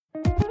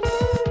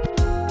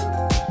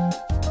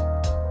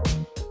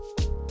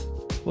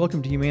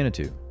Welcome to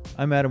Humanitude.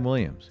 I'm Adam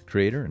Williams,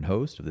 creator and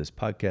host of this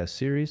podcast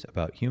series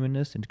about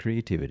humanness and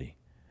creativity.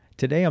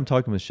 Today I'm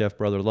talking with Chef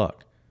Brother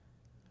Luck.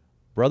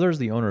 Brother is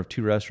the owner of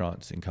 2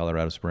 restaurants in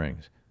Colorado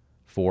Springs,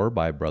 4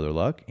 by Brother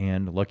Luck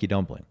and Lucky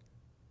Dumpling.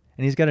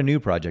 And he's got a new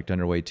project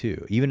underway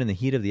too, even in the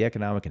heat of the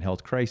economic and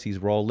health crises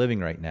we're all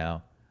living right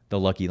now, the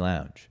Lucky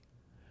Lounge.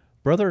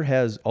 Brother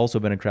has also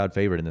been a crowd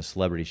favorite in the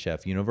celebrity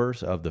chef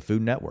universe of the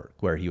Food Network,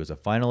 where he was a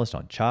finalist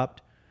on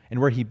Chopped, and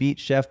where he beat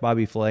Chef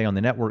Bobby Flay on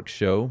the network's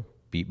show,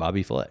 Beat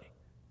Bobby Flay.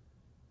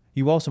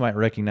 You also might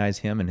recognize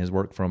him and his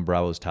work from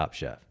Bravo's Top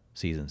Chef,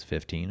 seasons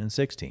 15 and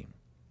 16.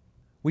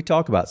 We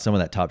talk about some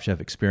of that Top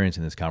Chef experience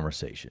in this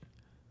conversation,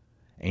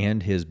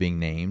 and his being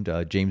named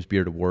James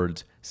Beard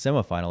Awards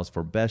semifinalist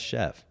for Best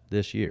Chef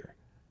this year.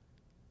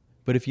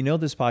 But if you know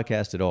this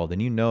podcast at all,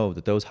 then you know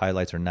that those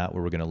highlights are not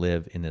where we're going to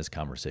live in this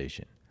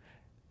conversation.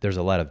 There's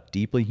a lot of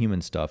deeply human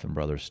stuff in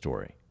Brother's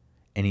story,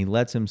 and he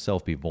lets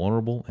himself be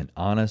vulnerable and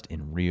honest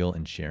and real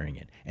in sharing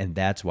it, and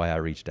that's why I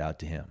reached out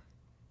to him.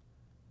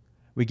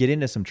 We get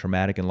into some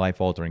traumatic and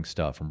life-altering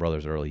stuff from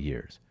Brother's early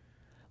years,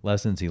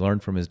 lessons he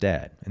learned from his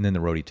dad, and then the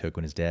road he took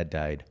when his dad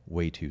died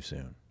way too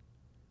soon.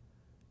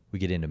 We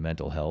get into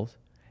mental health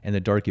and the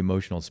dark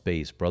emotional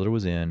space Brother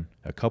was in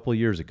a couple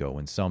years ago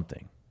when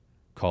something,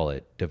 call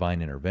it divine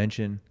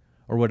intervention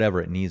or whatever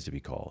it needs to be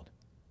called,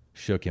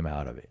 shook him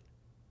out of it.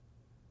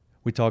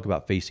 We talk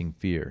about facing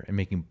fear and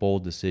making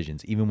bold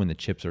decisions even when the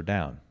chips are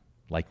down,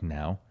 like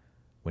now,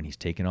 when he's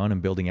taking on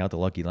and building out the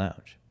Lucky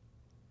Lounge.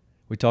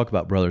 We talk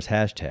about Brother's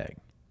hashtag,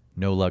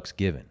 No Luck's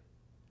Given,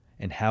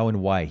 and how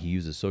and why he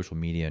uses social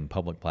media and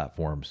public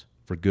platforms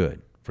for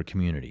good, for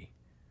community,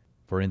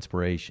 for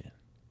inspiration.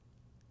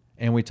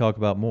 And we talk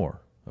about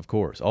more, of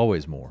course,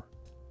 always more.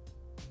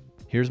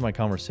 Here's my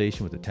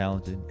conversation with the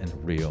talented and the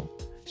real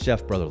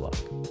Chef Brother Luck.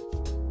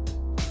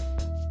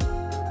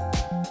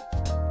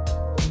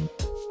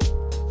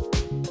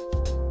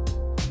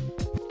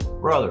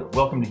 Brother,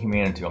 welcome to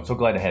Humanitude. I'm so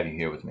glad to have you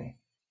here with me.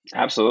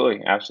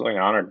 Absolutely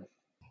honored.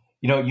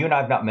 You know, you and I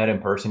have not met in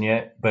person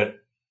yet, but,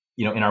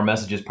 you know, in our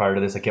messages prior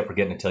to this, I kept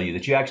forgetting to tell you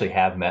that you actually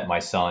have met my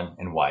son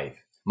and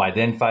wife. My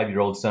then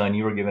 5-year-old son,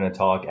 you were giving a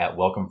talk at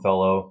Welcome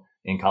Fellow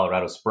in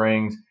Colorado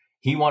Springs.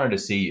 He wanted to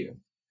see you.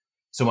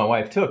 So my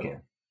wife took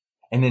him.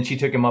 And then she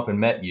took him up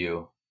and met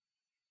you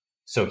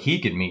so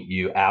he could meet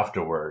you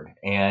afterward.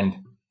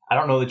 And I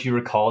don't know that you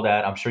recall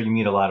that. I'm sure you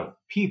meet a lot of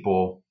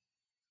people,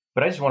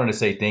 but I just wanted to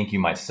say thank you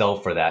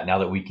myself for that now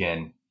that we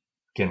can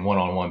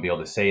one-on-one be able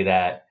to say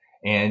that.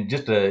 And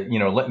just to,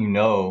 let you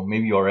know,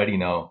 maybe you already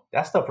know,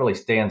 that stuff really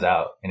stands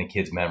out in a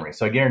kid's memory.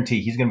 So I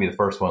guarantee he's going to be the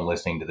first one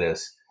listening to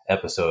this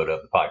episode of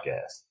the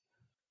podcast.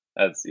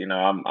 That's,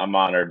 I'm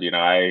honored.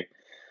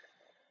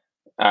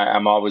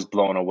 I'm always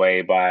blown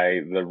away by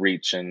the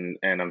reach and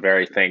I'm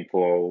very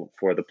thankful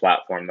for the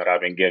platform that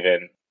I've been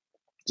given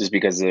just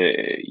because,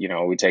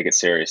 we take it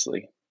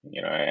seriously.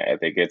 I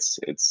think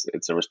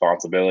it's a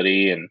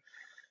responsibility and,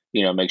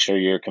 make sure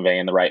you're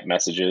conveying the right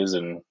messages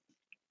and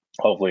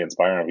hopefully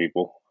inspiring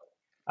people.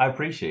 I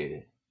appreciate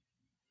it.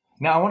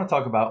 Now, I want to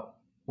talk about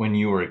when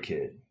you were a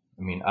kid.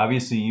 I mean,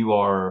 obviously, you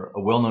are a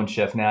well-known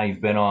chef now.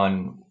 You've been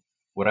on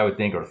what I would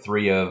think are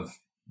 3 of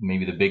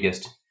maybe the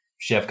biggest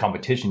chef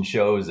competition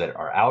shows that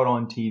are out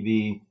on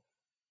TV.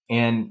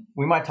 And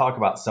we might talk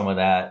about some of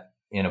that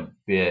in a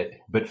bit.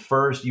 But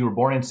first, you were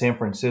born in San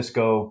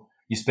Francisco.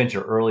 You spent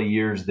your early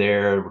years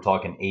there. We're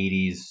talking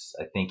 80s,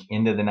 I think,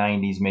 into the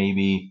 90s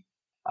maybe.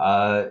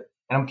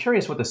 And I'm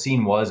curious what the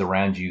scene was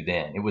around you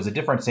then. It was a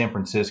different San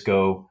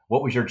Francisco.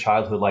 What was your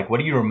childhood like? What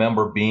do you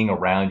remember being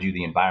around you,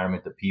 the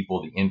environment, the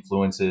people, the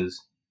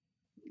influences?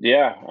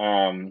 Yeah.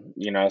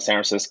 San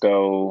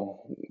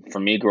Francisco for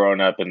me growing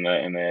up in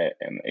the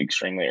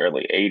extremely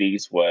early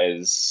 80s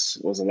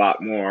was a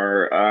lot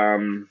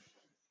more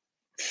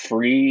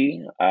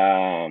free.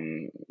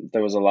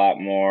 There was a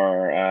lot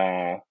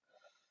more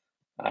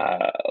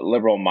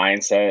liberal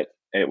mindset.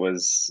 It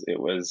was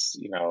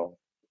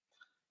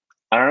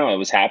I don't know. It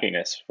was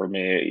happiness for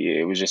me.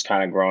 It was just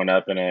kind of growing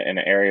up in an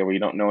area where you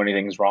don't know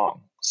anything's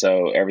wrong.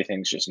 So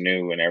everything's just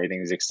new and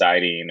everything's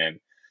exciting.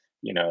 And,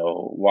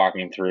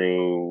 walking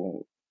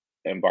through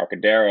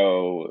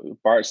Embarcadero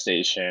BART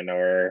station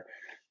or,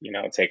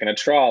 taking a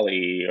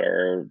trolley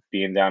or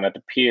being down at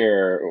the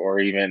pier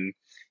or even,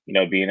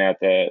 being at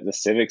the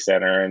Civic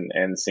Center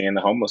and seeing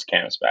the homeless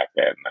camps back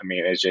then. I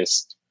mean, it's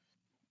just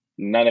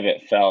none of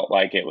it felt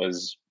like it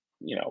was,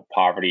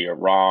 poverty or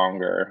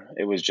wrong or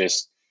it's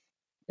just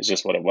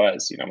what it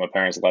was. My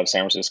parents love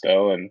San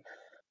Francisco and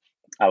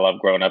I love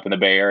growing up in the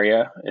Bay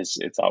Area.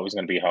 It's always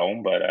going to be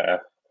home, but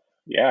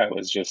it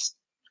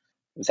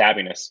was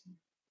happiness.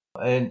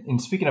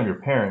 And speaking of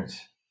your parents,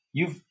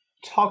 you've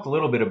talked a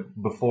little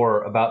bit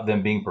before about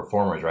them being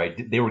performers,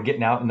 right? They were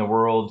getting out in the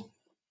world.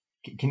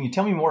 Can you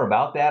tell me more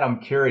about that? I'm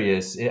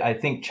curious. I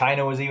think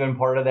China was even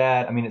part of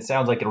that. I mean, it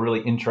sounds like a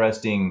really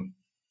interesting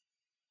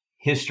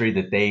history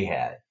that they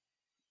had.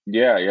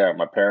 Yeah.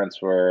 My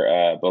parents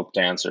were both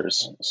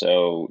dancers.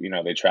 So,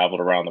 they traveled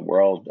around the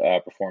world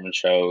performing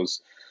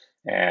shows.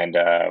 And,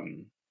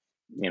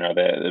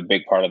 the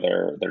big part of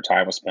their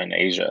time was spent in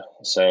Asia.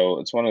 So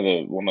it's one of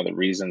the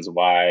reasons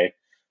why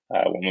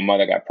when my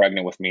mother got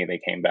pregnant with me, they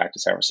came back to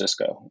San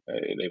Francisco.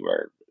 They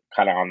were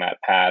kind of on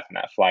that path and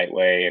that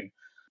flightway, and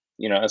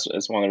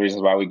it's one of the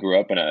reasons why we grew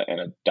up in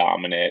a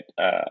dominant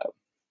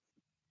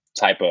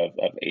type of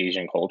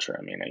Asian culture.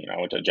 I mean, I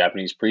went to a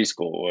Japanese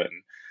preschool,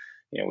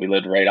 and we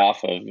lived right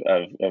off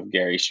of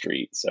Gary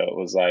Street, so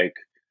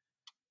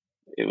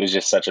it was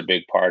just such a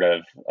big part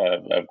of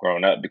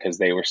growing up because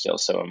they were still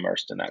so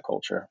immersed in that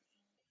culture.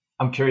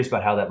 I'm curious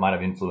about how that might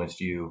have influenced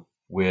you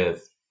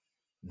with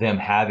them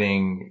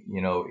having,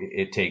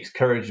 it takes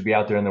courage to be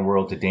out there in the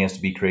world, to dance,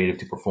 to be creative,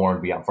 to perform,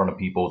 to be out in front of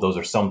people. Those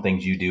are some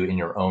things you do in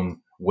your own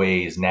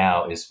ways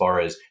now, as far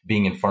as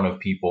being in front of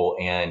people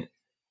and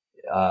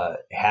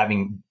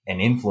having an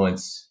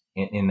influence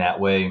in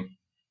that way.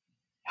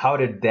 How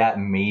did that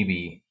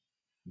maybe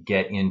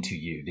get into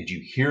you? Did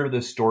you hear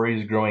the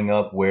stories growing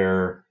up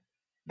where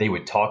they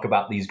would talk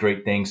about these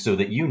great things so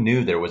that you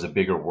knew there was a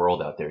bigger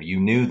world out there? You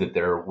knew that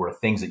there were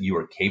things that you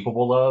were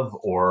capable of,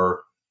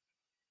 or,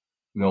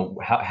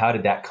 how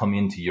did that come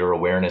into your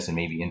awareness and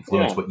maybe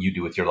influence what you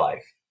do with your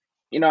life?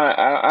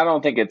 I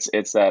don't think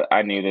it's that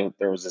I knew that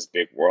there was this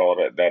big world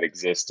that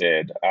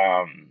existed.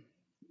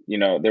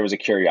 There was a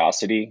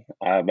curiosity,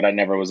 but I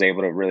never was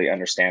able to really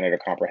understand it or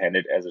comprehend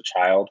it as a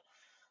child.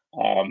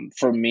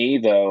 For me,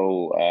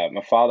 though,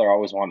 my father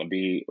always wanted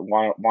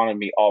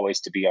me always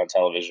to be on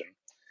television.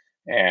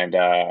 And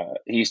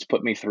he used to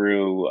put me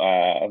through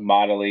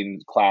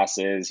modeling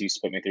classes. He used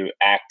to put me through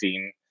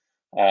acting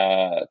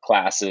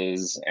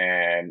classes,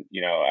 and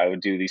I would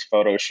do these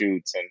photo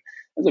shoots, and it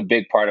was a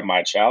big part of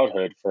my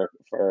childhood for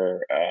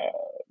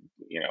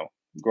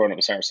growing up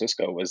in San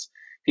Francisco. Was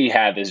he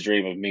had this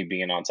dream of me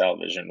being on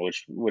television,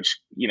 which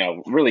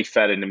really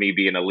fed into me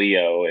being a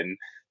Leo and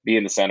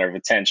being the center of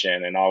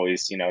attention, and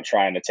always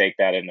trying to take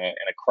that in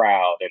a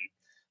crowd.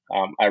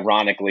 And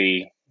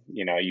ironically,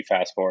 you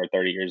fast forward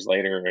 30 years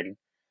later, and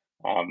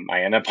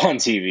I end up on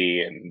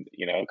TV, and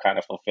kind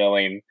of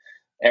fulfilling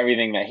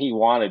everything that he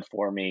wanted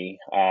for me,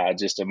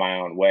 just in my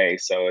own way.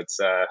 So it's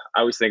I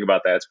always think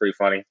about that. It's pretty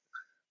funny.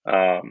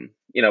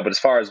 But as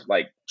far as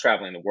like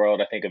traveling the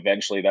world, I think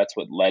eventually that's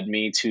what led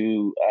me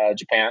to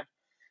Japan,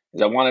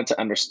 is I wanted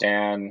to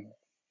understand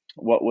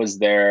what was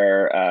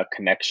their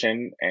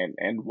connection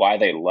and why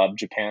they loved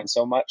Japan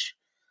so much.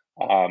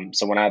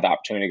 So when I had the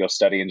opportunity to go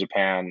study in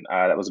Japan,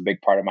 that was a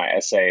big part of my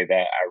essay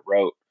that I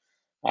wrote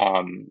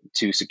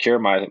to secure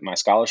my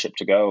scholarship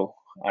to go,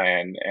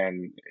 and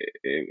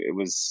it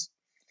was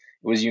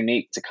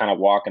unique to kind of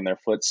walk in their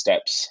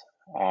footsteps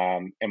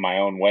in my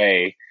own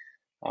way,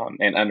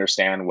 and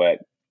understand what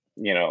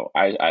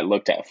I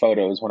looked at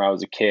photos when I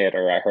was a kid,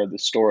 or I heard the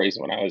stories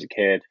when I was a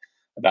kid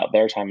about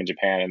their time in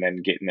Japan, and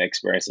then getting to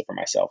experience it for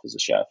myself as a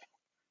chef.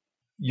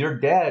 Your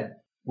dad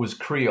was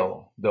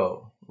Creole,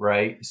 though,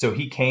 right? So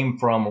he came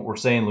from, we're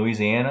saying,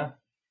 Louisiana?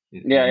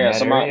 Yeah.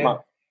 So my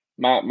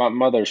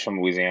mother's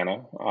from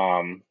Louisiana.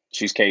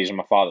 She's Cajun.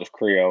 My father's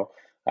Creole.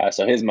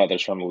 So his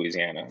mother's from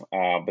Louisiana.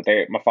 But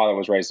my father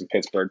was raised in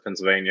Pittsburgh,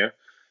 Pennsylvania,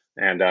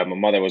 and my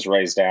mother was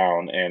raised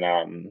down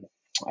in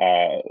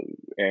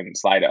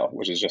Slidell,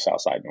 which is just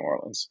outside New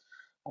Orleans.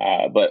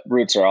 But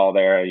roots are all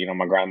there.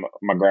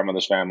 My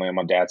grandmother's family on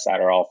my dad's side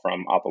are all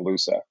from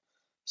Opelousas.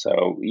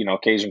 So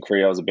Cajun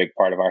Creole is a big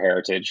part of our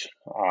heritage.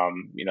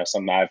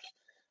 Something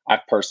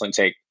I've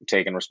personally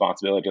taken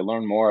responsibility to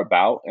learn more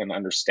about and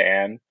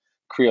understand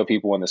Creole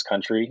people in this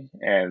country,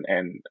 and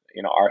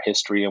our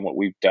history and what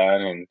we've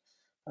done, and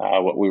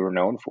what we were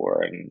known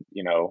for, and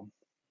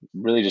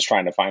really just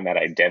trying to find that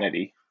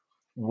identity.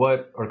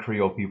 What are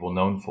Creole people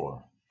known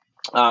for?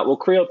 Well,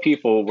 Creole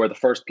people were the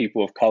first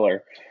people of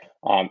color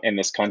in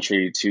this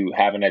country to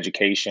have an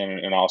education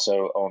and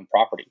also own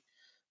property.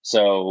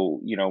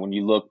 So when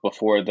you look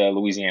before the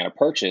Louisiana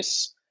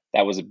Purchase,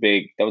 that was a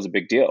big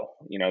deal.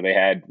 They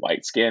had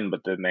white skin,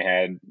 but then they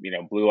had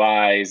blue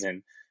eyes,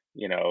 and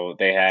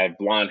they had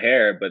blonde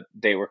hair, but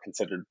they were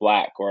considered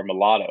black or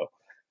mulatto.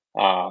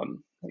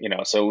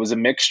 So it was a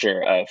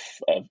mixture of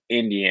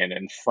Indian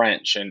and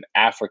French and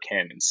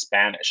African and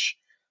Spanish.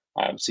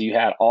 So you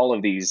had all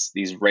of these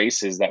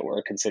races that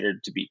were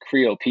considered to be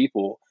Creole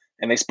people,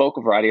 and they spoke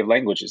a variety of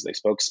languages. They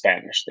spoke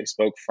Spanish, they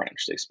spoke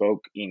French, they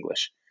spoke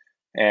English.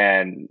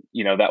 And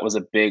that was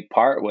a big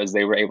part, was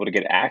they were able to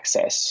get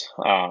access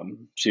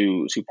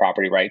to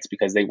property rights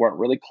because they weren't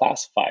really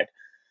classified.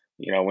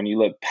 When you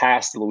look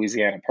past the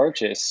Louisiana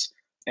Purchase,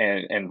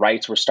 and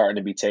rights were starting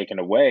to be taken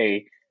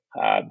away,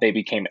 they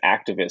became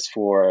activists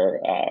for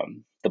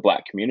the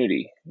Black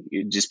community,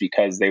 just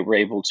because they were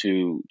able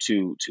to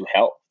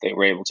help. They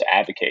were able to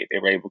advocate. They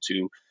were able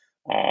to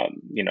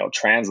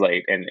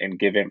translate and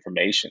give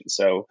information.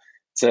 So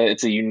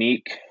it's a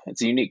unique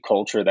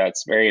culture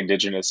that's very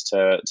indigenous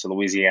to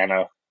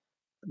Louisiana,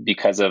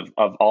 because of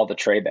all the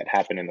trade that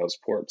happened in those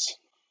ports.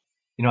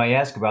 I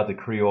ask about the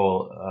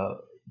Creole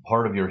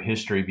part of your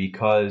history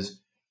because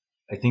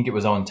I think it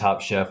was on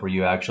Top Chef where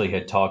you actually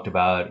had talked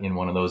about, in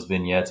one of those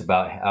vignettes,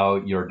 about how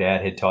your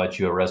dad had taught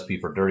you a recipe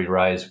for dirty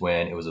rice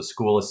when it was a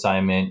school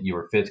assignment. You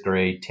were fifth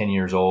grade, 10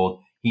 years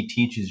old. he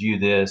teaches you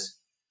this,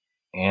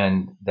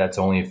 and that's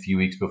only a few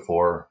weeks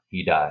before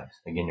he dies.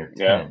 Again, you're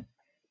Yeah. 10.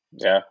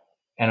 Yeah.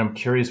 And I'm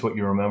curious what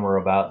you remember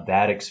about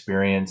that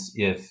experience,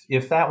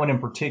 if that one in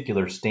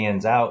particular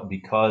stands out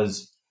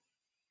because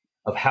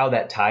of how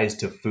that ties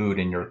to food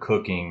and your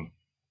cooking.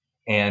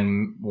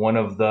 And one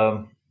of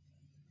the,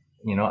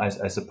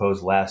 I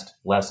suppose, last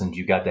lessons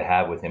you got to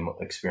have with him,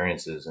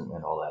 experiences and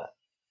all that.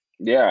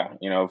 Yeah.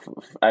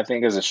 I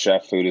think as a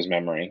chef, food is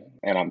memory,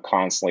 and I'm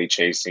constantly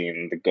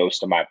chasing the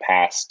ghost of my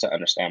past to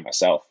understand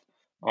myself.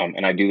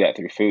 And I do that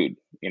through food.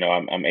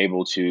 I'm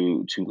able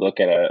to look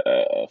at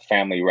a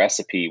family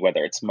recipe,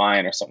 whether it's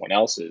mine or someone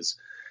else's,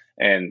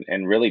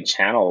 and really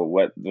channel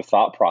what the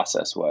thought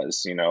process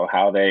was.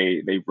 How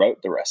they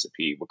wrote the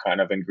recipe, what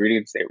kind of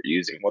ingredients they were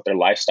using, what their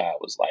lifestyle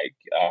was like.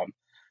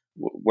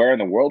 Where in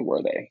the world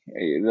were they?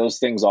 Those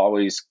things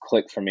always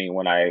click for me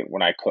when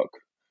I cook.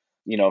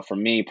 For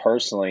me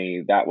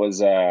personally, that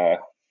was a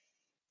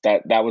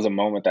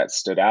moment that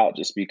stood out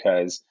just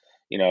because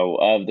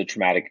of the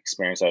traumatic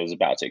experience I was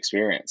about to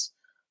experience.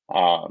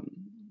 Um,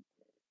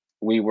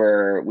 I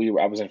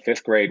was in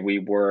fifth grade. We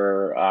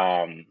were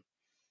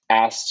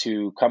asked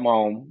to come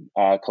home,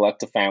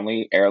 collect a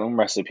family heirloom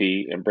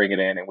recipe, and bring it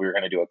in, and we were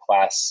going to do a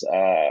class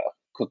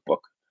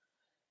cookbook.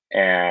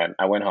 And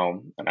I went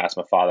home and asked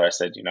my father. I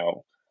said, I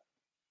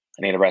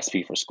need a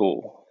recipe for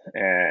school,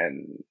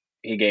 and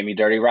he gave me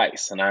dirty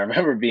rice. And I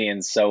remember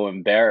being so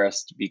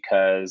embarrassed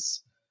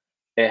because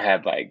it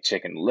had like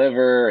chicken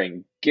liver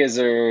and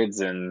gizzards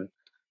and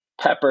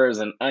peppers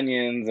and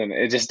onions, and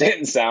it just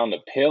didn't sound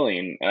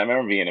appealing. And I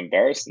remember being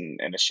embarrassed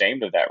and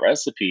ashamed of that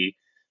recipe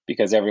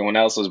because everyone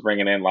else was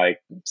bringing in like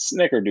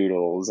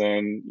snickerdoodles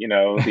and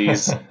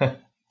these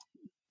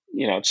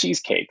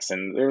cheesecakes,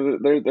 and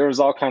there was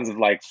all kinds of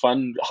like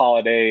fun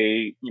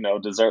holiday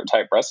dessert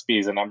type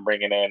recipes, and I'm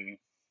bringing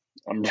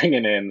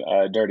in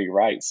dirty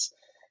rice.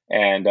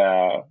 And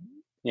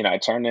I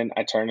turned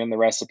in the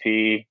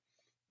recipe.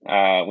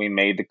 We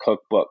made the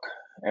cookbook,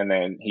 and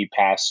then he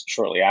passed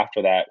shortly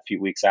after that, a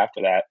few weeks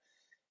after that.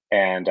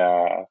 And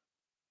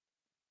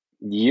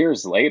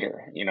years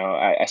later,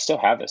 I still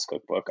have this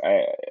cookbook.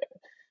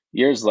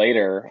 Years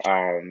later,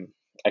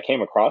 I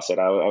came across it.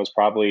 I was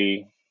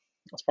probably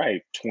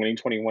 20,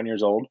 21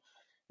 years old,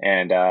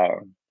 and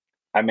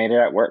I made it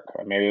at work.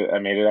 I made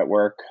it at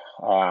work,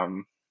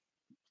 and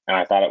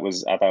I thought it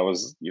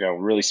was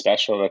really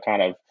special to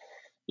kind of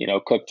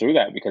cook through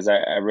that because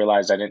I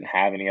realized I didn't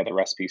have any other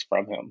recipes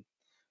from him.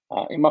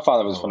 And my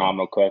father was a Oh, wow.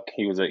 phenomenal cook.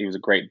 He was a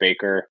great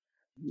baker.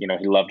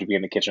 He loved to be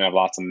in the kitchen. I have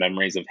lots of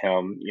memories of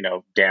him,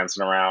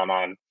 dancing around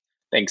on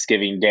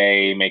Thanksgiving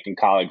Day, making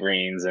collard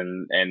greens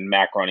and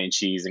macaroni and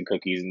cheese and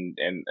cookies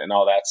and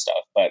all that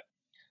stuff. But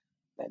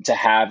to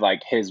have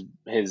like his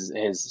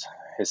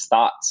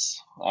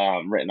thoughts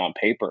written on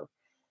paper,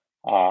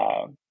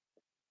 uh,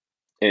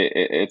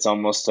 it's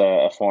almost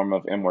a form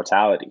of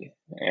immortality,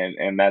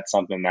 and that's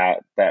something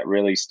that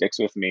really sticks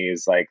with me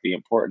is like the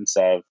importance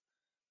of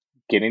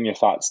getting your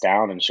thoughts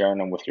down and sharing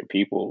them with your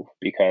people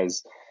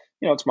because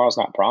tomorrow's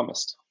not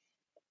promised.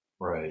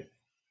 Right.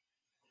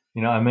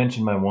 I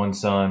mentioned my one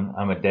son.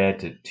 I'm a dad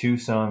to two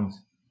sons,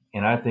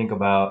 and I think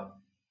about,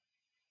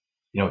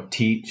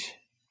 teach,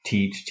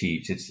 teach,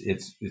 teach.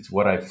 It's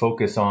what I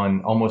focus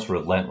on almost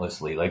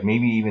relentlessly, like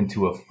maybe even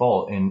to a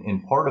fault.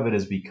 And part of it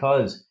is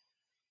because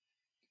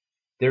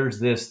there's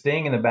this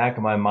thing in the back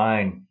of my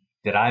mind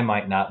that I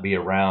might not be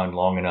around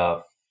long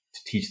enough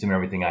to teach them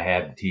everything I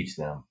have to teach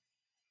them.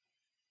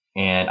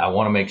 And I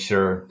want to make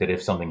sure that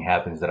if something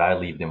happens, that I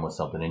leave them with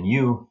something. And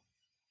you,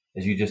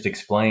 as you just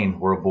explained,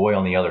 were a boy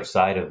on the other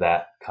side of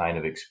that kind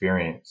of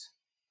experience.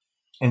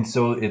 And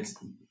so it's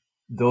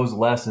those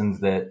lessons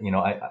that,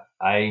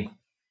 I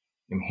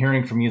am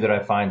hearing from you that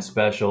I find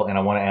special. And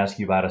I want to ask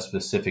you about a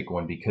specific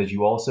one because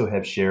you also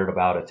have shared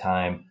about a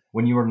time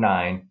when you were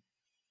 9.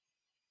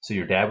 So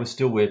your dad was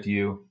still with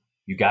you.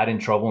 You got in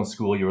trouble in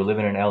school. You were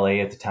living in LA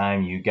at the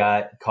time. You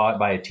got caught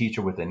by a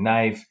teacher with a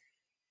knife.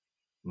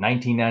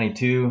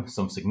 1992,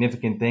 some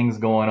significant things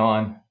going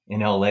on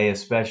in LA,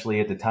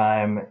 especially at the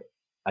time.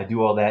 I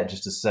do all that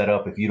just to set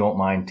up, if you don't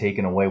mind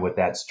taking away what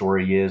that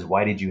story is.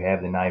 Why did you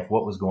have the knife?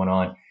 What was going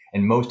on?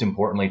 And most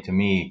importantly to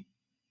me,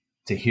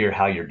 to hear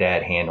how your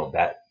dad handled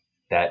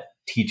that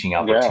teaching Yeah,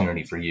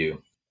 opportunity for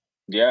you.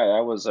 yeah,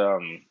 that was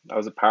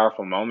a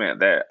powerful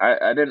moment that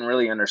I didn't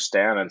really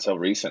understand until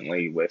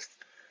recently with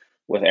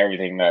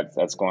everything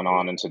that's going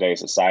on in today's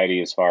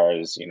society as far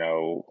as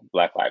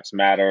Black Lives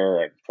Matter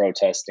and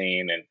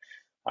protesting and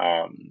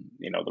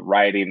the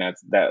rioting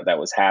that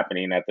was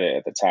happening at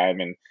the time,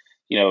 and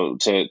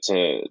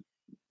to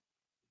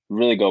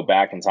really go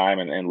back in time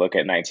and look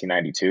at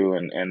 1992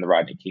 and the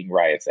Rodney King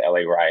riots, the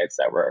LA riots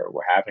that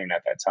were happening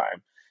at that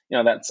time.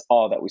 That's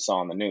all that we saw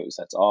on the news.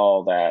 That's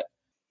all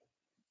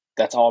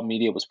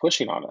media was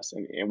pushing on us,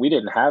 and we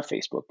didn't have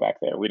Facebook back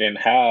there. We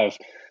didn't have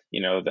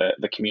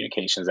the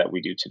communications that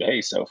we do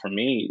today. So for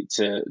me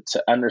to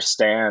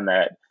understand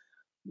that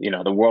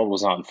the world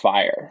was on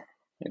fire,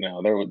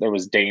 there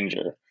was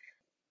danger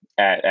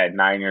at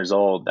 9 years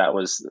old, that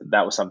was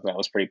something that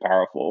was pretty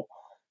powerful.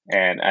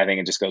 And I think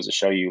it just goes to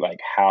show you like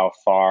how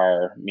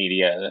far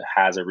media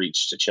has a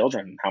reach to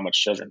children, how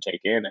much children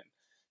take in.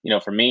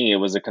 And, for me, it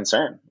was a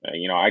concern.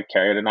 I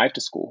carried a knife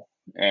to school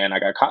and I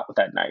got caught with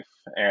that knife.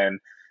 And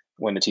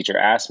when the teacher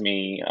asked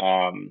me,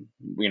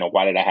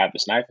 why did I have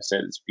this knife? I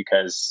said, it's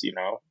because,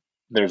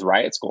 there's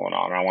riots going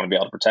on and I want to be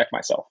able to protect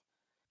myself.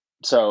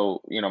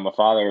 So, my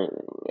father,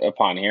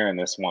 upon hearing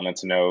this, wanted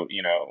to know,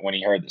 when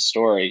he heard the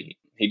story,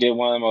 he did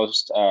one of the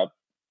most,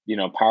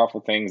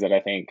 powerful things that I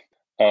think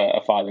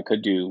a father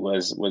could do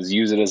was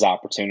use it as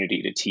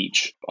opportunity to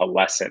teach a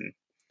lesson.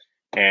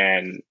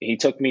 And he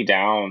took me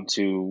down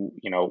to,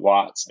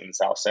 Watts and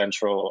South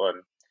Central,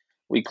 and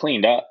we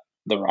cleaned up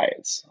the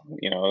riots.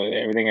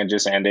 Everything had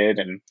just ended,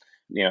 and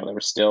there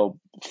were still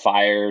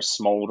fires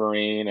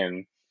smoldering,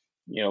 and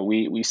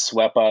we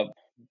swept up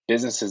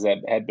businesses that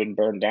had been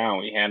burned down.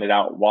 We handed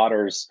out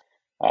waters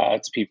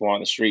to people on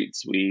the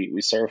streets. We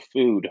served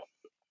food.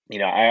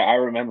 I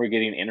remember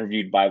getting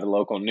interviewed by the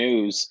local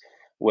news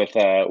with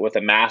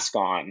a mask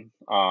on.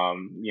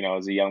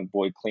 As a young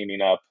boy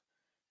cleaning up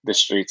the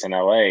streets in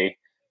LA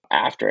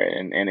after it,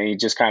 and he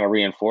just kind of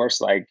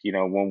reinforced, like,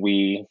 when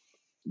we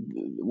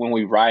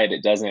riot,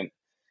 it doesn't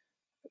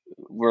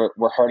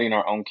we're hurting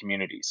our own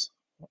communities.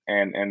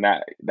 And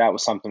that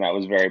was something that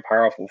was very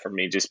powerful for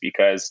me, just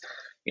because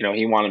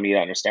he wanted me to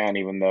understand,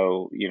 even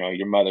though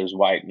your mother's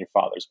white and your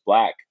father's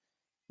black,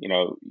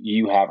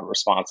 you have a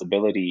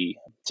responsibility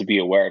to be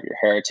aware of your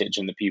heritage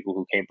and the people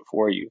who came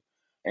before you,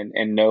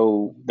 and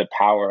know the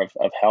power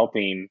of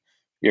helping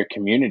your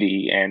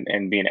community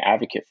and being an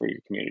advocate for your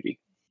community.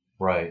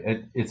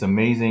 Right. It's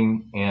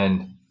amazing.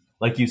 And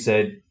like you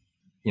said,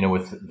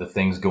 with the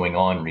things going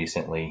on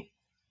recently,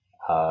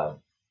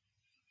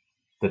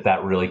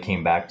 that really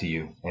came back to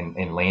you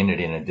and landed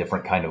in a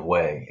different kind of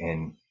way.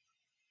 And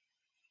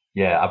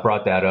yeah, I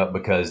brought that up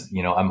because,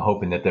 I'm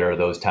hoping that there are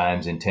those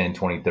times in 10,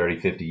 20, 30,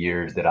 50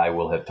 years that I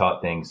will have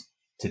taught things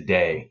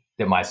today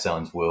that my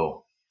sons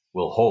will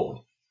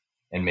hold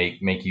and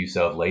make use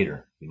of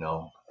later,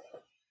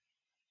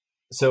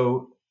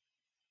 So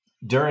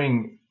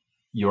during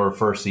your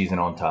first season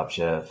on Top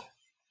Chef,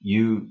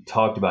 you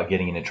talked about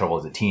getting into trouble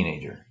as a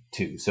teenager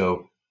too.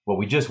 So what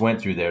we just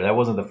went through there, that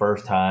wasn't the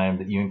first time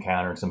that you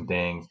encountered some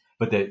things,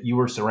 but that you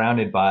were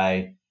surrounded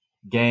by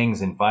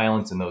gangs and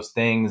violence and those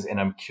things. And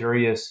I'm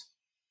curious,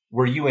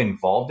 were you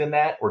involved in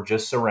that or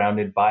just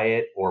surrounded by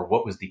it? Or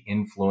what was the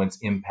influence,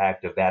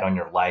 impact of that on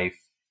your life?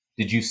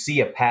 Did you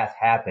see a path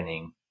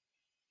happening?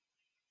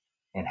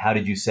 And how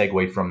did you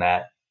segue from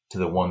that to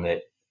the one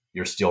that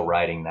you're still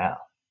riding now?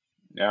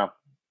 Yeah.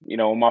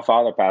 When my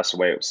father passed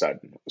away, it was sudden,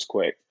 it was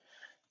quick.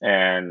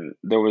 And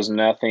there was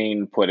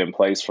nothing put in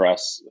place for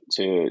us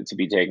to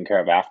be taken care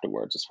of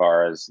afterwards, as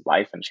far as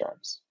life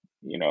insurance.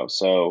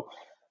 So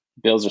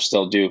bills are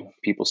still due.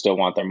 People still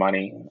want their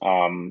money.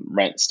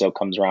 Rent still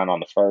comes around on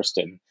the first,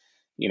 and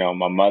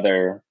my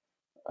mother,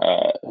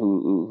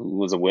 who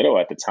was a widow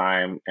at the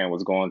time and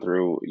was going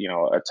through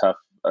a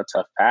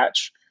tough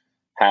patch,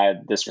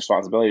 had this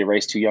responsibility to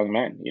raise two young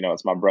men.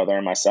 It's my brother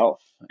and myself,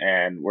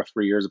 and we're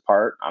 3 years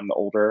apart. I'm the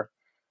older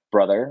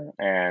brother,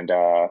 and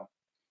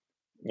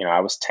I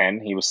was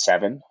 10, he was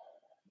 7,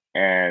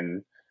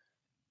 and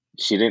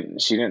she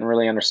didn't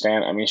really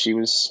understand. I mean,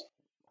 I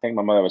think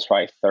my mother was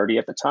probably 30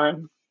 at the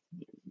time,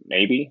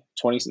 maybe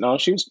 20. No,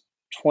 she was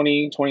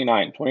 29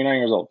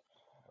 years old.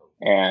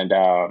 And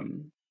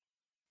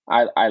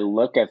I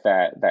look at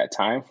that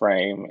time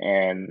frame,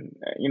 and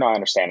I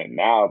understand it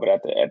now, but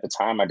at the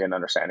time I didn't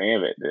understand any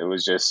of it.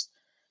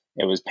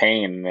 It was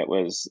pain, it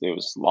was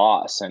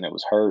loss, and it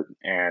was hurt.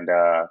 And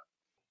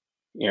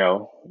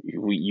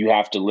you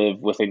have to live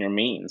within your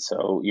means.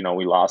 So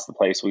we lost the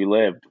place we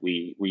lived.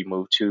 We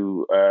moved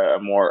to a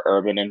more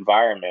urban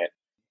environment,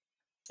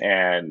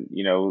 and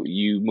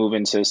you move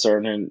into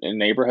certain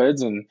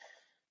neighborhoods, and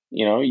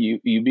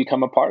you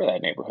become a part of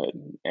that neighborhood.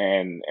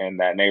 And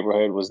that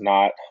neighborhood was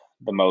not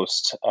the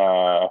most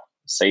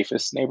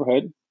safest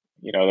neighborhood.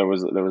 There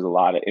was a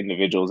lot of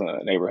individuals in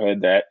that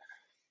neighborhood that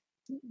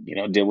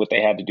did what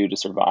they had to do to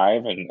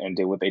survive, and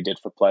did what they did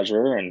for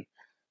pleasure. And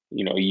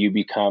you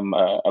become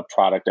a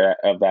product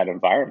of that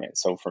environment.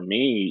 So for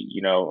me,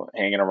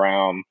 hanging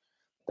around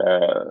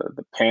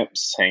the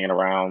pimps, hanging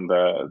around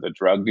the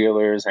drug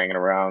dealers, hanging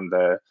around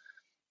the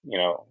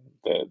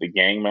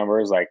gang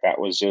members, like, that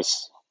was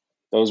just,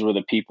 those were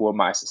the people in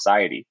my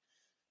society.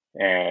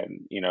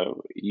 And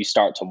you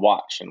start to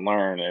watch and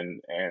learn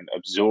and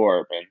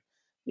absorb, and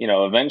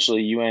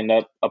eventually you end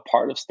up a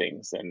part of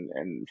things.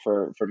 And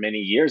for many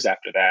years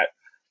after that,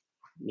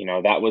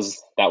 that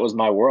was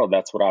my world.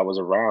 That's what I was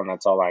around.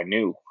 That's all I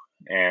knew.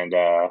 And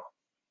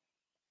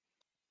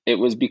it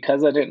was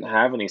because I didn't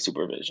have any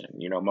supervision.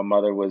 My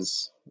mother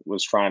was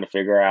trying to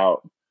figure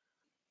out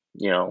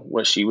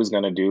what she was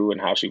going to do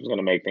and how she was going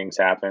to make things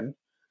happen.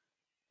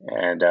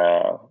 And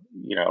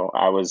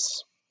I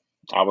was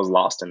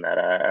lost in that.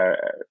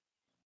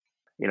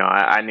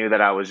 I knew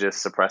that I was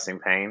just suppressing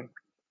pain,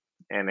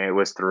 and it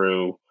was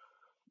through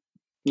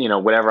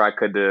whatever I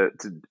could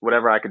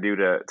whatever I could do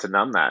to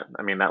numb that.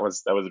 I mean, that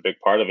was a big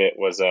part of it,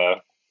 was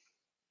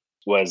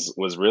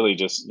was really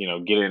just,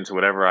 get into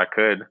whatever I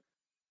could,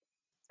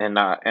 and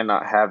not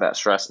have that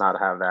stress, not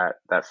have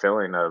that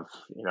feeling of,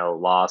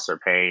 loss or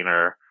pain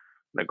or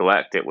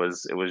neglect. It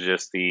was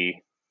just the,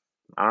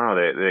 I don't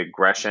know, the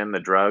aggression, the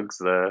drugs,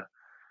 the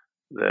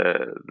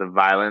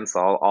violence,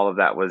 all of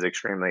that was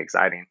extremely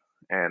exciting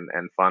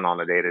and fun on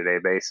a day-to-day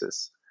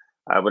basis.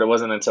 But it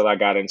wasn't until I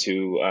got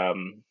into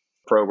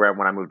program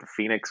when I moved to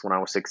Phoenix when I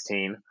was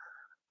 16,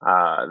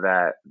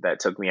 that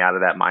took me out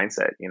of that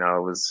mindset. It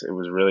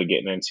was really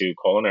getting into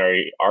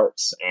culinary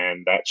arts,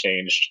 and that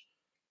changed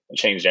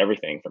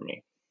everything for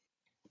me.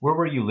 Where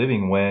were you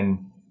living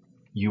when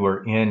you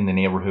were in the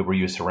neighborhood where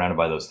you were surrounded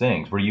by those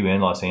things? Were you in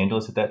Los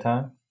Angeles at that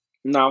time?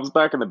 No, I was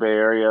back in the Bay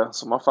Area.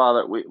 So my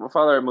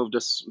father had moved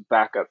us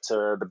back up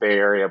to the Bay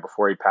Area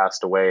before he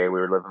passed away. We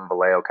were living in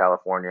Vallejo,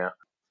 California,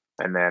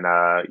 and then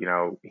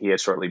he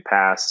had shortly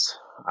passed.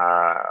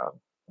 I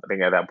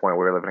think at that point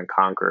we were living in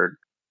Concord,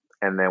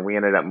 and then we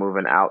ended up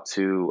moving out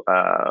to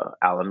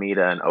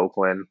Alameda and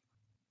Oakland,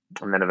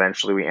 and then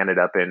eventually we ended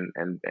up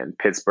in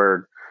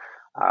Pittsburgh.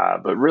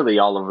 But really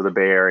all over the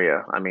Bay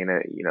Area. I mean,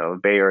 the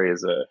Bay Area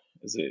is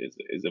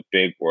a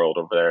big world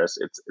over there. It's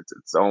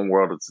its own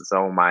world. It's its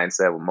own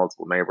mindset with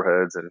multiple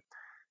neighborhoods, and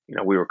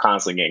we were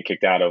constantly getting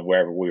kicked out of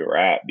wherever we were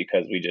at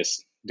because we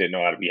just didn't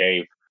know how to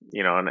behave.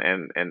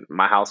 And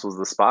my house was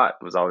the spot.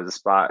 It was always a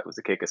spot. It was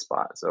the kick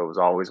spot. So it was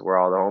always where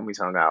all the homies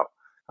hung out.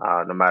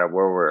 No matter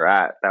where we were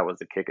at, that was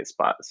the kick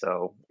spot.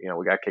 So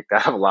we got kicked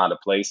out of a lot of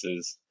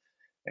places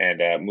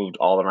and moved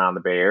all around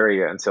the Bay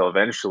Area until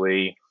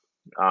eventually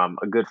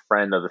a good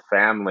friend of the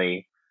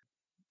family,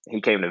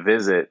 he came to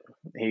visit.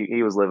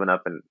 He was living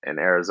up in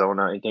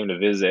Arizona. He came to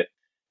visit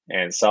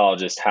and saw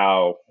just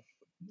how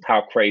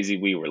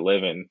crazy we were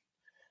living,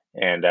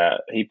 and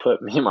he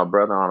put me and my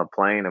brother on a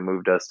plane and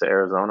moved us to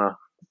Arizona.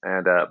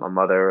 And my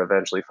mother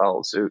eventually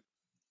followed suit.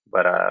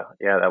 But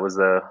yeah, that was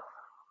the.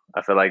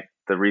 I feel like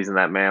the reason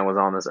that man was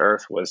on this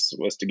earth was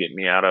to get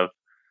me out of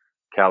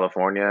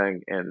California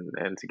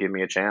and to give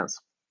me a chance.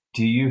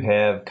 Do you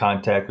have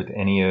contact with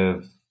any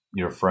of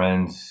your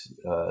friends,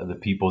 the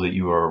people that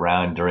you were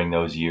around during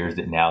those years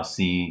that now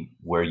see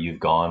where you've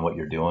gone, what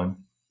you're doing?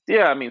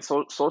 Yeah, I mean,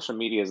 social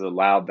media has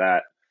allowed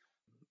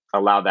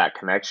that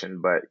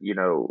connection. But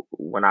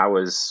when I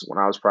was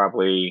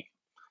probably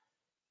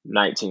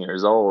 19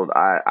 years old,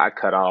 I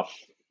cut off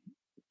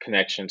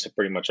connection to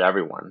pretty much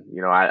everyone.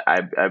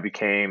 I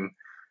became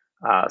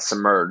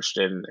submerged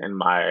in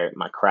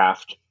my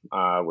craft,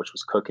 which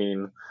was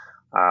cooking,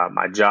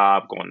 my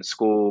job, going to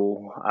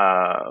school,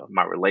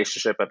 my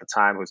relationship at the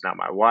time, who's now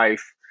my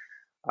wife.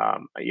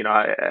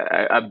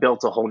 I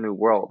built a whole new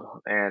world,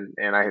 and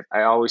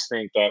I always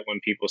think that when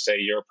people say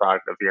you're a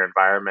product of your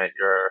environment,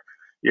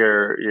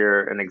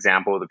 you're an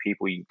example of the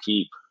people you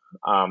keep.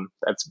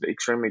 That's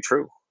extremely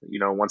true.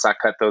 Once I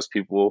cut those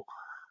people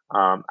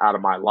out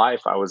of my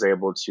life, I was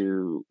able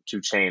to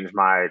change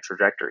my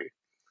trajectory.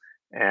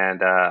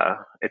 And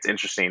it's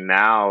interesting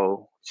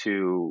now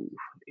to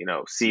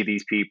see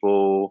these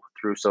people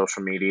through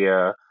social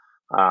media,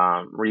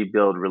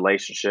 rebuild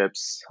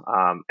relationships,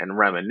 and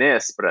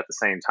reminisce. But at the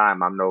same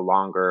time, I'm no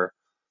longer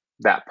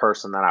that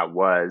person that I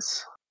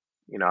was.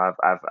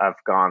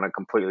 I've gone a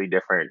completely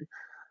different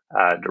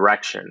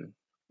direction,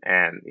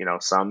 and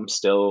some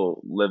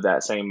still live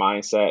that same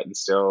mindset and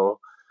still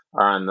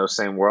are in those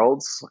same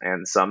worlds,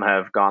 and some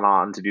have gone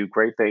on to do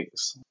great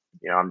things.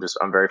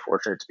 I'm very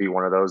fortunate to be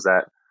one of those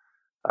that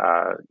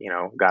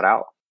got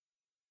out.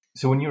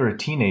 So when you were a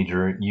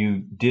teenager,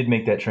 you did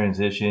make that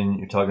transition.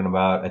 You're talking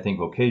about, I think,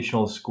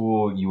 vocational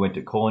school. You went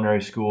to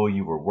culinary school.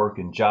 You were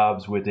working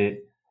jobs with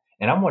it.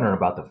 And I'm wondering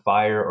about the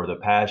fire or the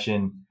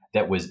passion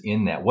that was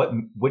in that.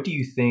 What do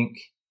you think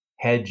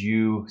had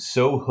you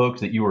so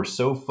hooked that you were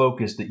so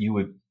focused that you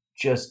would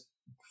just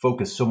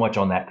focus so much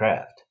on that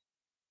craft?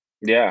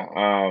 Yeah,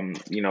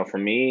 for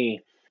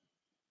me,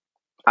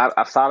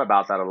 I've thought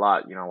about that a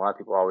lot. A lot of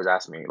people always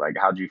ask me, like,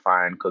 how'd you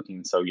find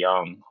cooking so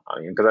young?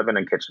 Because I've been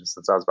in kitchens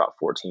since I was about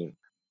 14.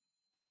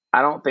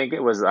 I don't think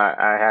it was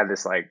I had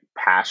this like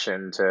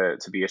passion to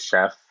be a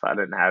chef. I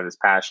didn't have this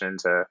passion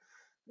to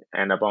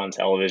end up on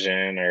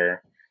television,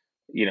 or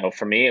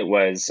for me it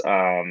was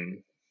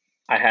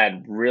I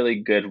had really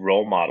good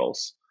role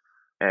models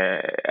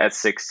at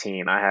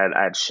 16. I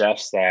had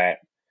chefs that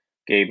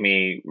gave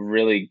me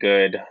really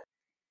good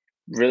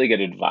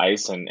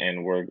advice,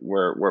 and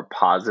were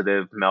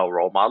positive male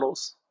role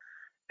models.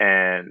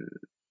 And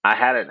I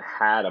hadn't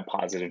had a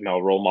positive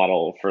male role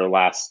model for the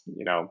last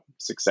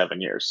 6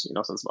 7 years,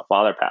 since my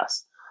father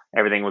passed.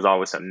 Everything was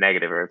always so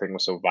negative, everything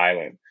was so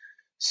violent.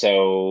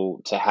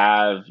 So to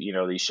have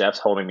these chefs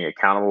holding me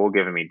accountable,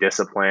 giving me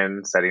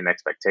discipline, setting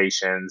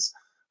expectations,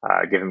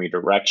 giving me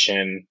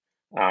direction,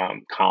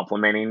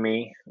 complimenting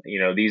me,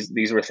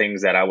 these were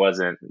things that I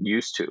wasn't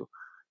used to.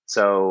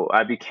 So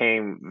I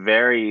became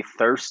very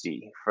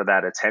thirsty for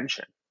that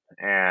attention,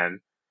 and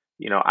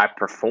I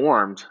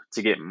performed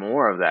to get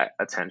more of that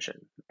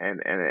attention.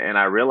 And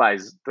I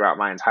realized throughout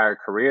my entire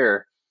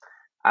career,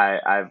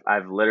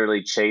 I've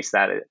literally chased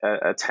that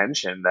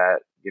attention, that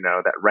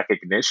that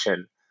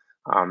recognition,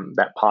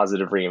 that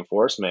positive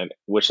reinforcement,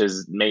 which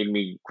has made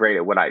me great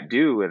at what I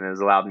do and has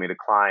allowed me to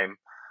climb,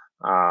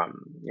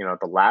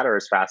 the ladder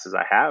as fast as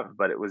I have.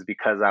 But it was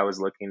because I was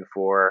looking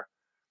for,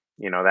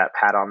 that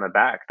pat on the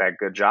back, that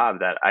good job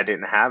that I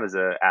didn't have as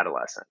a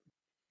adolescent.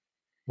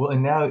 Well,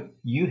 and now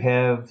you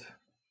have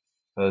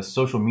a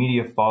social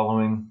media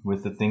following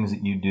with the things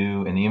that you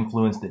do and the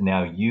influence that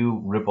now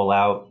you ripple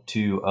out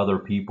to other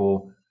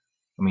people.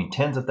 I mean,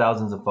 tens of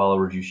thousands of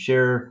followers. You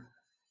share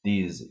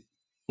these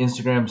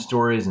Instagram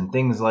stories and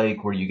things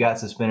like where you got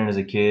suspended as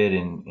a kid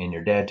and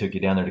your dad took you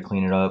down there to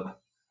clean it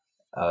up,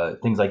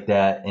 things like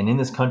that. And in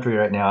this country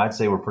right now, I'd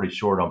say we're pretty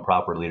short on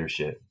proper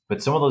leadership.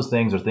 But some of those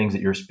things are things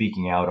that you're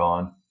speaking out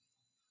on.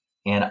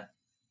 And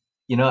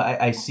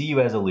I see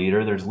you as a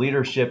leader. There's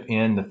leadership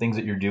in the things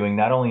that you're doing,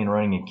 not only in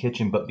running a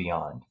kitchen, but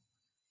beyond.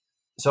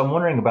 So I'm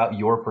wondering about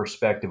your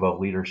perspective of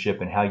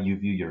leadership and how you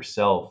view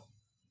yourself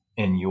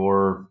and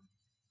your,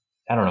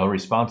 I don't know,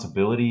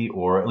 responsibility,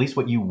 or at least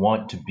what you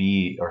want to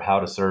be or how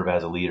to serve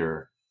as a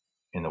leader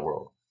in the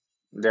world.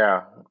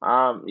 Yeah.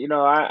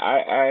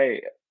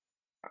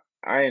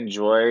 I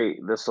enjoy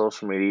the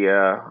social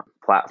media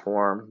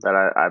platform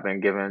that I've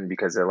been given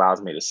because it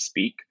allows me to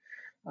speak.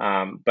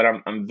 But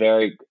I'm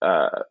very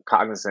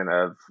cognizant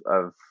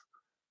of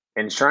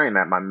ensuring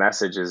that my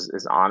message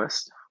is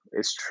honest,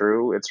 it's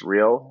true, it's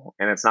real,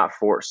 and it's not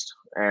forced.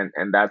 And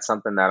that's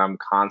something that I'm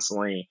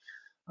constantly.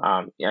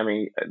 I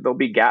mean, there'll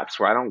be gaps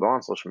where I don't go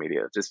on social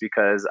media just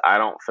because I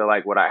don't feel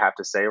like what I have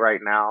to say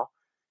right now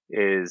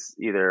is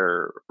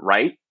either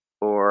right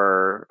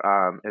or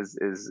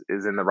is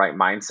in the right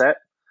mindset,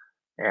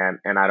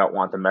 and I don't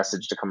want the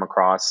message to come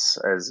across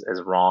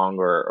as wrong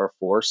or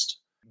forced.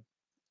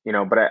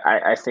 But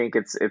I think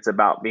it's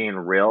about being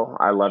real.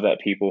 I love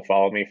that people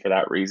follow me for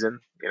that reason.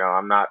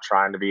 I'm not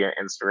trying to be an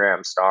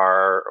Instagram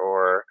star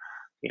or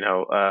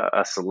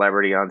a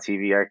celebrity on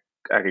TV.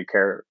 I could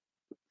care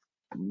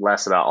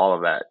less about all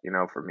of that.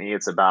 For me,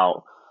 it's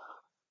about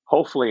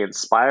hopefully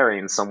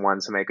inspiring someone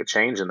to make a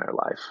change in their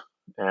life.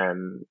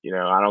 And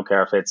I don't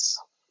care if it's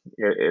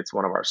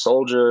one of our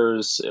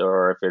soldiers,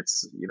 or if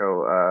it's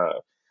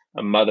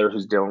a mother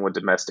who's dealing with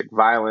domestic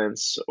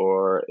violence,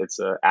 or it's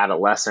an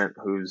adolescent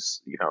who's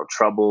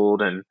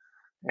troubled and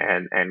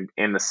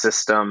in the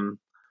system,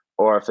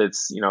 or if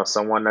it's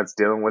someone that's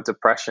dealing with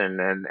depression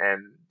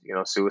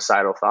and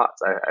suicidal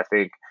thoughts. I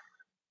think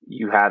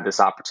you have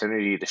this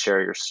opportunity to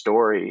share your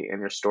story,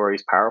 and your story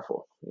is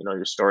powerful.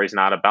 Your story is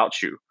not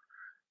about you,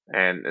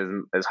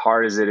 and as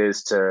hard as it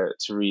is to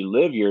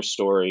relive your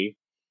story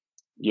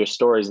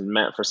is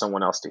meant for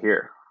someone else to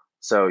hear.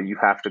 So you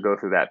have to go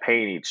through that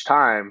pain each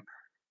time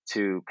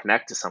to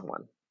connect to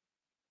someone.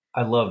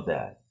 I love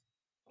that.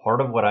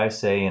 Part of what I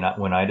say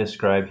when I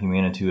describe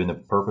humanity and the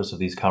purpose of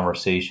these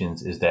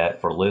conversations is that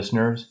for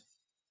listeners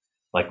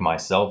like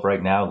myself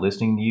right now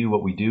listening to you,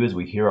 what we do is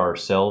we hear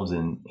ourselves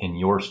in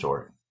your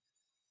story,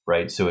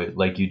 right? So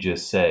like you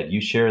just said,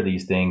 you share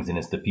these things and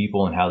it's the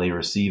people and how they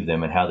receive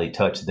them and how they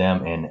touch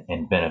them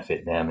and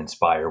benefit them,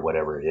 inspire,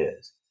 whatever it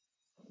is.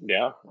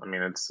 Yeah, I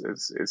mean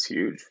it's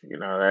huge.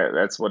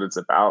 That's what it's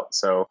about.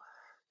 So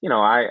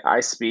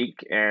I speak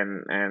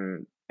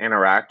and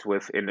interact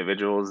with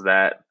individuals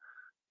that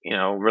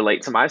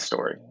relate to my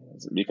story,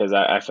 because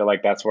I feel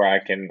like that's where I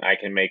can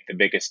make the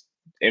biggest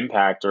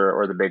impact,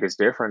 or the biggest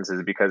difference,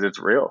 is because it's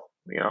real.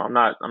 I'm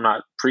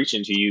not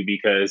preaching to you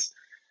because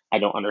I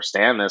don't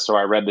understand this or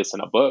I read this in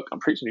a book. I'm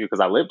preaching to you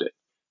because I lived it,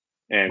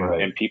 and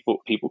Right.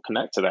 people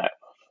connect to that.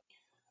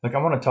 Like,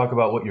 I want to talk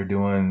about what you're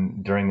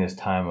doing during this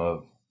time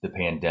of the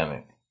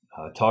pandemic,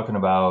 talking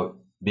about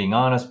being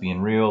honest,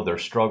 being real.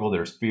 There's struggle,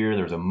 there's fear,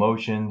 there's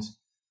emotions.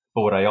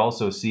 But what I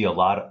also see a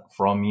lot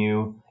from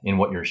you in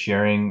what you're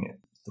sharing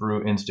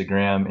through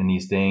Instagram and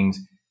these things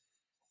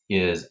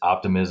is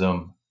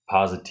optimism,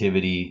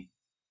 positivity.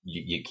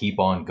 You keep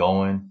on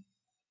going.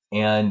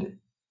 And,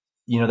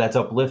 that's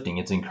uplifting.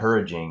 It's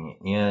encouraging.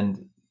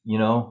 And,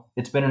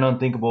 it's been an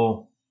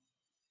unthinkable,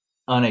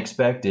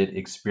 unexpected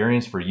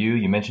experience for you.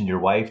 You mentioned your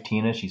wife,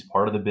 Tina. She's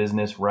part of the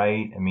business,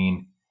 right? I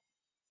mean,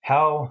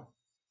 how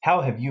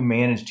how have you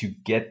managed to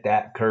get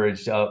that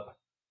courage up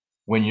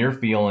when you're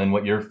feeling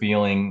what you're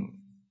feeling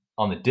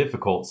on the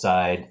difficult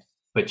side,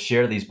 but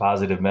share these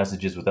positive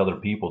messages with other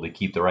people to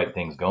keep the right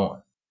things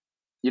going?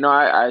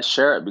 I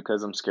share it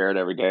because I'm scared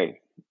every day,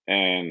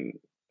 and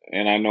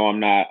I know I'm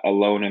not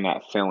alone in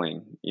that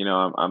feeling.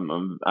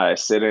 I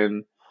sit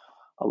in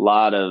a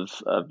lot of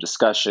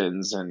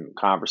discussions and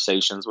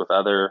conversations with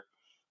other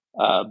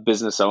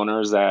business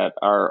owners that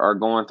are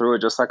going through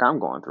it just like I'm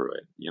going through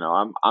it.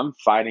 I'm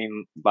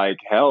fighting like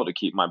hell to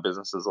keep my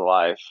businesses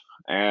alive,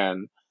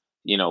 and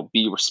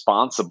be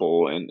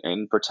responsible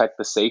and protect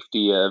the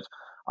safety of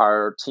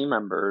our team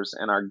members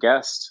and our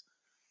guests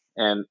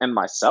and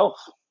myself.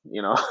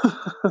 you know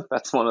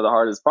that's one of the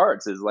hardest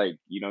parts, is like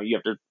you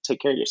have to take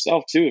care of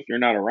yourself too. If you're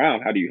not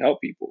around, how do you help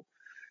people?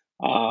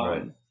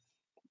 Right. Um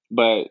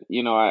but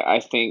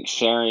I think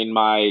sharing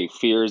my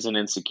fears and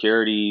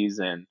insecurities,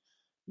 and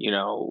you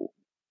know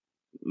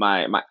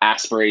my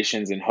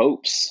aspirations and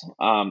hopes,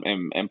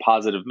 and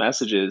positive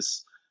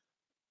messages,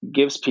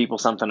 gives people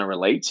something to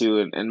relate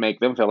to, and make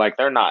them feel like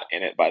they're not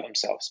in it by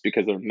themselves,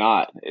 because they're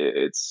not.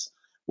 It's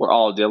we're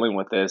all dealing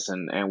with this,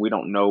 and we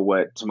don't know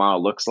what tomorrow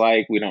looks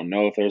like. We don't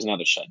know if there's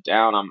another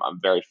shutdown. I'm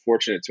very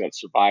fortunate to have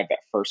survived that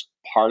first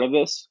part of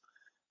this.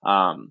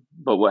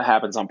 But what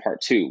happens on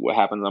part two? What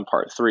happens on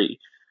part three?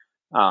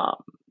 Um,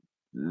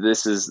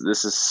 this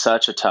is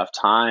such a tough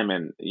time,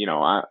 and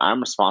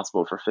I'm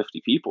responsible for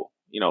 50 people,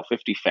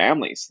 50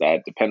 families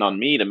that depend on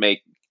me to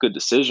make good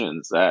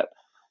decisions, that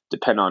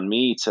depend on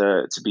me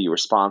to be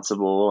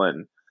responsible.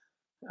 And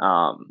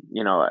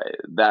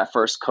that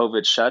first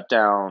COVID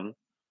shutdown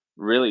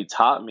really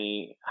taught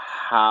me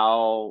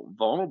how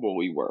vulnerable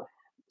we were.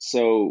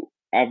 So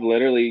I've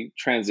literally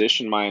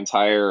transitioned my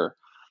entire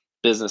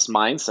business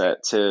mindset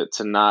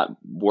to not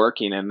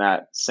working in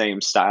that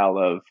same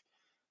style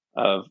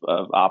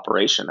of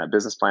operation. That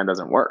business plan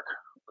doesn't work.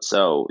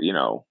 So,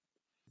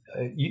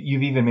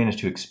 You've even managed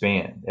to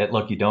expand. At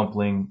Lucky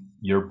Dumpling,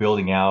 you're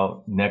building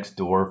out next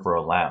door for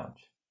a lounge.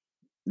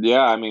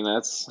 yeah, I mean,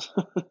 that's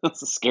the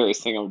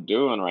scariest thing I'm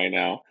doing right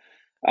now.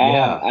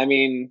 Yeah. I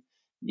mean,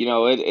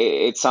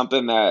 it's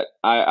something that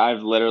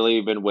I've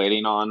literally been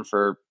waiting on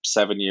for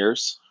 7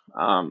 years.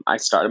 I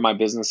started my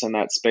business in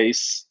that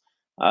space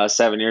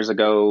 7 years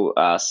ago,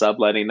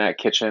 subletting that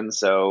kitchen.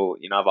 So,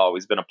 I've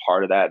always been a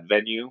part of that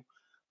venue.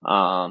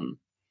 Um,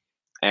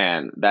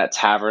 and that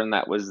tavern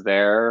that was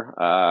there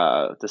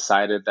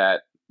decided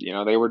that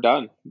they were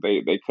done.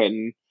 They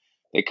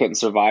couldn't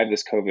survive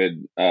this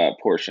COVID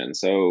portion.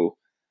 So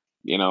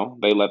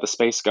they let the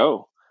space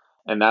go.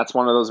 And that's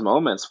one of those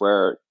moments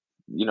where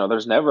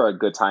there's never a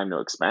good time to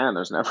expand.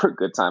 There's never a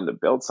good time to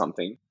build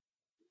something.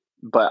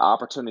 But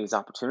opportunity is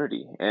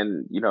opportunity,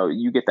 and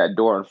you get that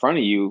door in front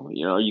of you.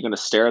 Are you going to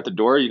stare at the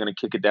door? Or are you going to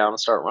kick it down and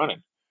start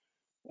running?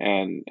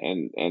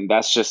 And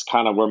that's just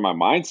kind of where my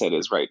mindset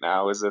is right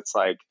now. Is it's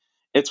like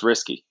it's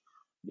risky.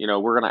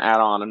 We're going to add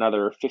on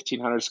another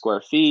 1,500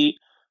 square feet.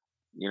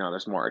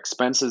 There's more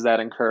expenses that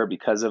incur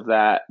because of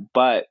that.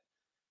 But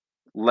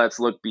let's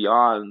look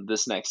beyond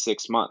this next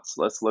 6 months.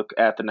 Let's look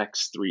at the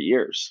next 3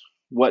 years.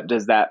 What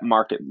does that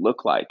market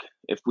look like?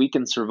 If we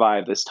can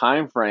survive this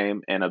time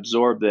frame and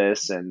absorb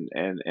this and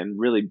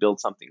really build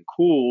something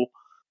cool,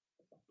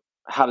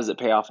 how does it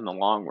pay off in the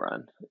long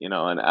run?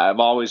 And I've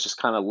always just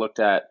kind of looked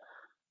at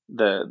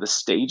the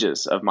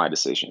stages of my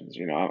decisions.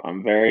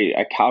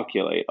 I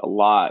calculate a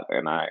lot,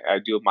 and I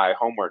do my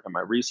homework and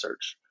my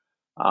research.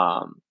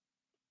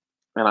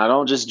 And I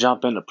don't just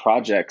jump into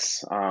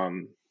projects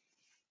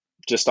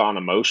just on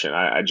emotion.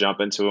 I jump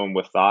into them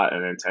with thought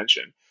and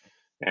intention.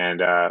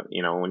 And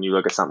when you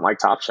look at something like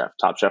Top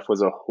Chef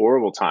was a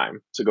horrible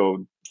time to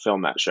go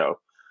film that show.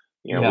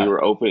 Yeah. We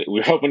were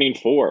opening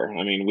four.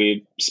 I mean,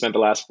 we spent the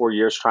last 4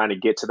 years trying to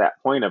get to that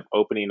point of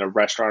opening a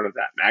restaurant of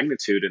that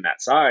magnitude and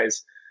that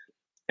size.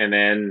 And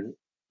then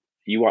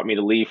you want me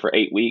to leave for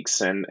 8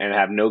 weeks and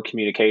have no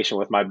communication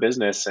with my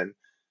business and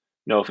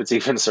know if it's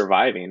even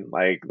surviving.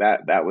 Like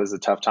that was a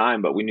tough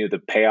time, but we knew the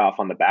payoff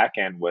on the back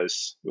end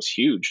was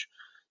huge.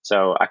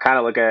 So I kind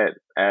of look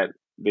at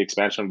the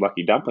expansion of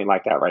Lucky Dumpling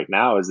like that right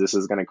now. Is this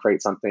is going to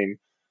create something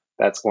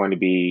that's going to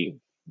be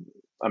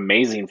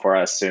amazing for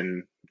us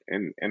in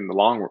the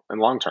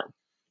long term.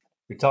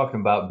 You're talking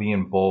about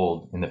being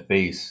bold in the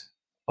face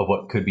of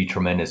what could be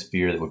tremendous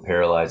fear that would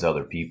paralyze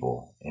other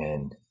people.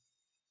 And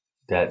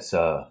that's,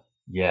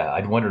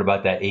 I'd wondered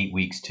about that 8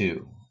 weeks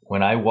too.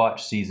 When I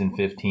watched season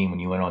 15, when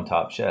you went on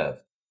Top Chef,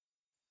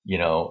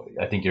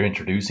 I think you're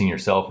introducing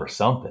yourself or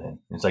something.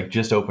 It's like,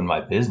 just open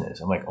my business.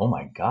 I'm like, oh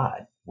my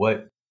God,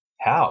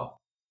 how?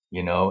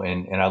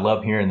 And I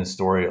love hearing the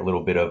story, a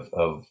little bit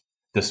of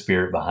the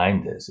spirit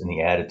behind this and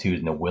the attitude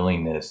and the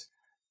willingness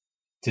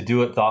to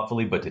do it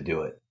thoughtfully, but to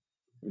do it.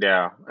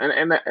 Yeah.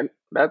 And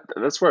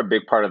that's where a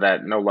big part of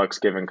that no luck's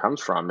given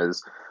comes from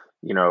is,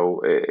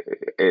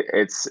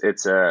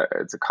 it's a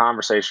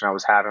conversation I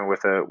was having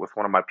with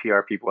one of my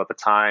PR people at the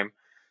time.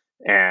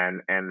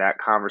 And that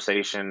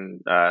conversation,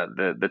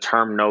 the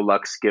term no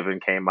luck's given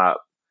came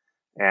up.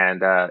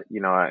 And,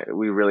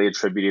 we really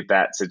attributed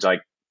that to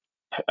like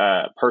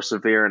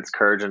perseverance,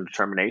 courage, and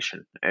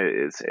determination.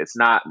 It's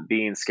not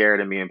being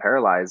scared and being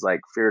paralyzed. Like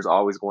fear is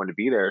always going to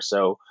be there.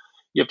 So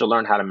you have to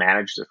learn how to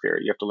manage the fear.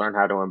 You have to learn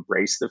how to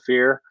embrace the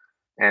fear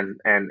and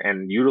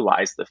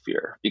utilize the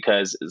fear,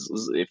 because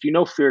if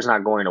fear is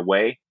not going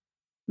away,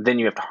 then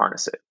you have to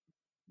harness it.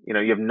 You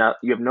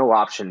have no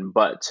option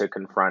but to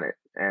confront it,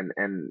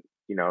 and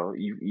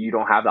you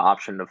don't have the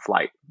option of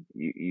flight.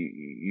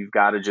 You've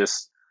got to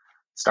just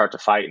start to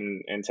fight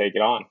and take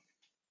it on.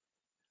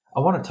 I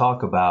want to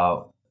talk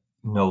about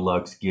no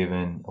luck's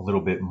given a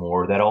little bit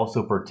more. That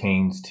also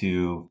pertains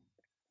to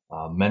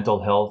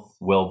mental health,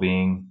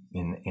 well-being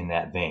in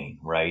that vein,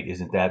 right?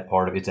 Isn't that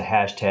part of it's a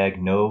hashtag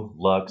no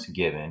luck's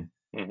given?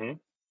 Mm-hmm.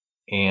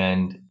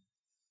 And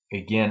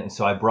again,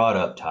 so I brought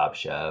up Top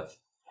Chef,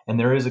 and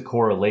there is a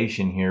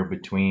correlation here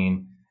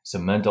between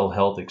some mental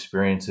health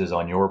experiences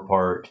on your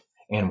part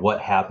and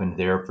what happened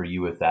there for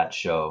you with that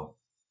show.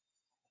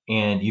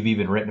 And you've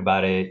even written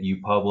about it.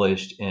 You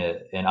published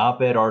an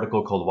op-ed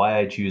article called Why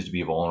I Choose to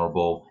Be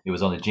Vulnerable. It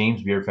was on the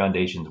James Beard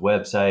Foundation's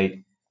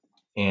website.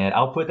 And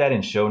I'll put that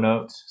in show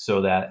notes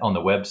so that on the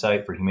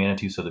website for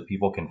Humanity so that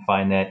people can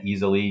find that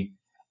easily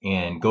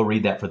and go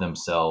read that for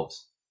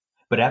themselves.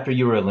 But after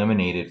you were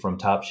eliminated from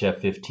Top Chef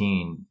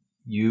 15,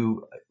 I'm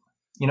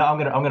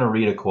gonna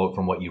read a quote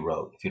from what you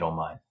wrote, if you don't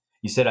mind.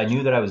 You said, "I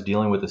knew that I was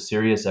dealing with a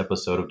serious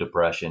episode of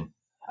depression.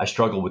 I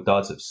struggled with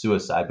thoughts of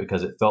suicide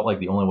because it felt like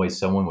the only way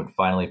someone would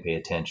finally pay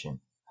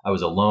attention. I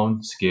was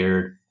alone,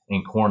 scared,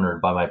 and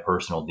cornered by my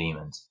personal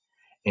demons."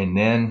 And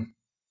then,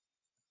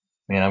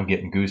 man, I'm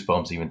getting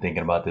goosebumps even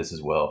thinking about this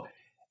as well.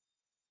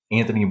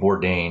 Anthony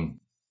Bourdain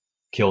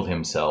killed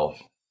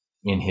himself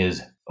in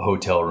his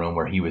hotel room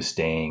where he was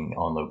staying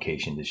on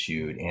location to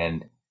shoot,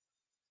 and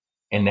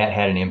that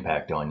had an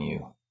impact on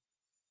you.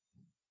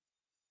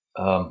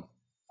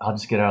 I'll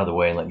just get out of the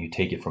way and let you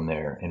take it from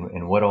there,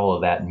 and what all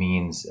of that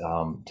means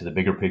to the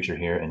bigger picture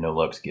here, and no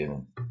luck's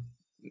given.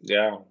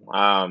 Yeah.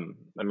 I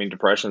mean,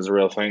 depression is a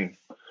real thing.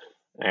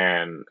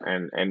 And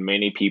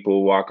many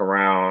people walk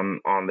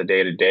around on the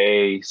day to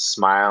day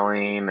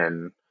smiling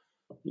and,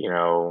 you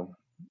know,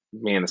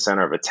 being the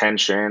center of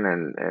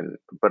attention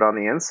but on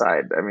the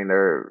inside, I mean,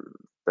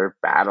 they're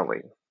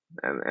battling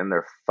and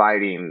they're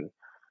fighting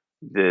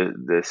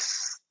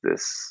this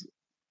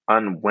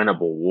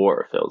unwinnable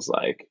war, it feels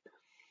like.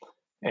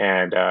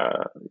 And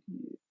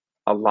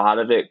a lot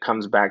of it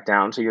comes back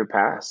down to your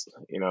past.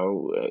 You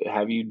know,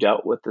 have you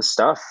dealt with the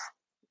stuff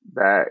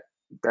that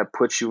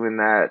puts you in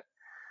that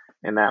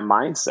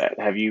mindset?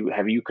 Have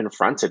you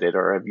confronted it,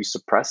 or have you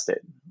suppressed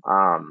it?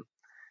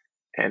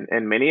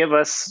 And many of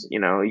us,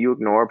 you know, you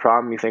ignore a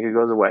problem, you think it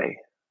goes away,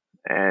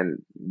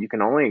 and you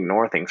can only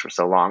ignore things for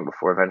so long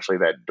before eventually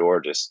that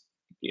door just,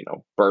 you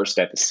know, bursts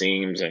at the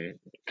seams and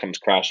comes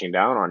crashing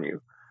down on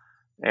you.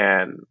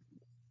 And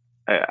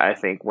I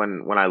think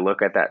when I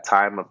look at that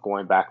time of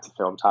going back to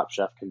film Top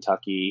Chef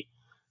Kentucky,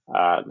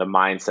 the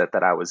mindset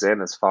that I was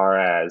in, as far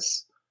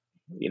as,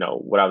 you know,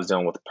 what I was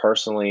dealing with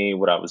personally,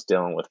 what I was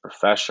dealing with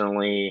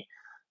professionally,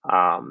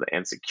 the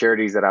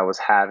insecurities that I was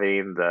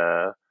having,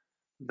 I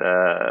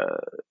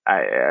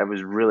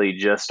was really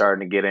just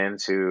starting to get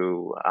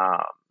into,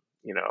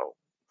 you know,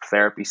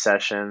 therapy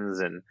sessions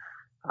and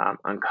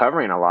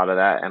uncovering a lot of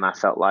that. And I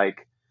felt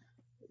like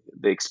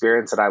the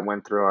experience that I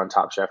went through on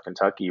Top Chef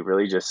Kentucky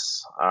really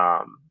just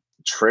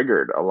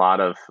triggered a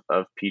lot of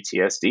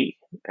PTSD.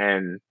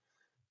 And,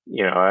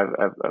 you know,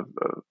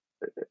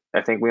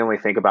 I think we only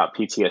think about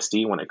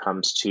PTSD when it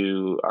comes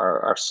to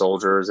our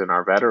soldiers and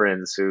our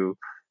veterans who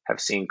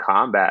have seen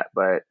combat.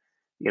 But,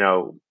 you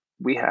know,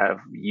 we have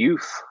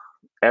youth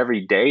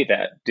every day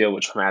that deal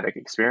with traumatic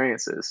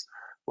experiences,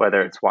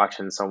 whether it's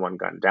watching someone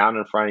gunned down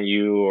in front of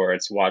you, or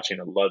it's watching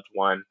a loved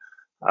one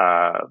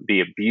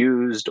be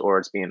abused, or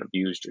it's being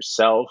abused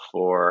yourself,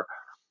 or,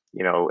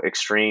 you know,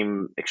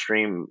 extreme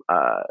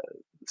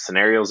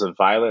scenarios of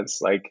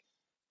violence. Like,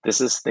 this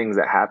is things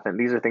that happen.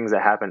 These are things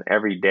that happen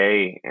every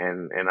day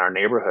in our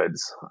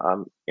neighborhoods,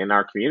 in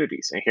our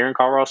communities, and here in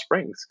Colorado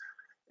Springs.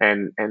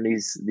 And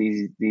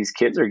these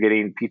kids are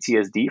getting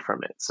PTSD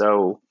from it.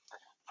 So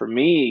for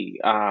me,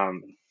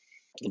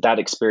 that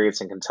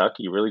experience in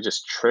Kentucky really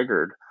just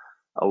triggered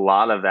a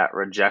lot of that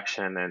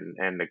rejection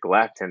and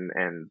neglect,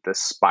 and the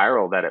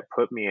spiral that it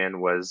put me in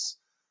was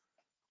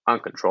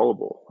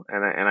uncontrollable.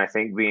 And I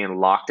think being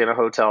locked in a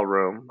hotel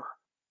room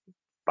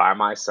by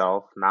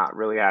myself, not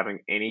really having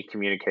any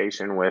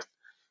communication with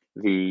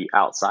the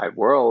outside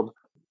world,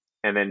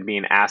 and then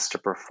being asked to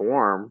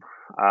perform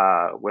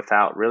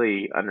without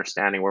really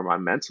understanding where my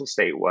mental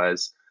state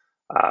was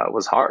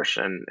harsh.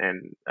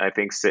 And I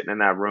think sitting in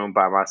that room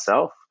by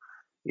myself,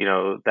 you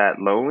know, that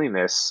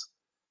loneliness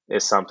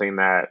is something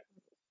that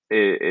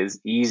is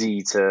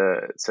easy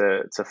to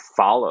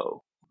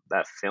follow.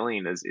 That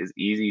feeling is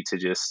easy to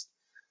just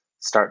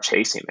start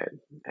chasing it.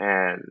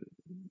 And,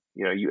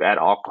 you know, you add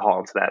alcohol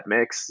into that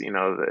mix, you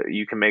know,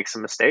 you can make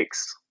some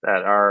mistakes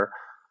that are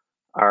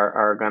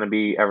going to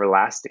be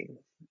everlasting.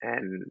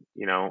 And,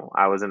 you know,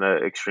 I was in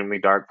an extremely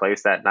dark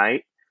place that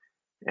night,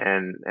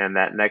 and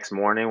that next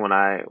morning when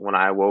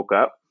I woke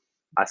up,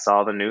 I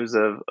saw the news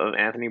of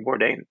Anthony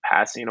Bourdain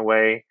passing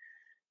away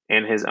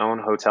in his own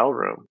hotel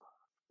room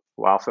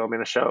while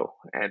filming a show.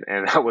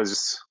 And that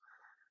was,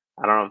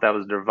 I don't know if that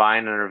was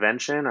divine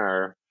intervention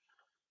or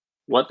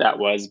what that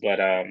was, but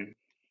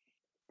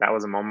that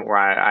was a moment where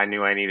I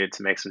knew I needed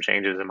to make some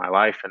changes in my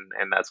life,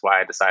 and that's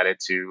why I decided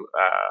to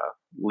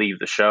leave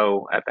the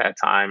show at that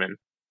time, and,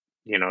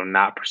 you know,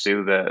 not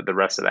pursue the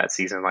rest of that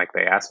season like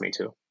they asked me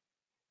to.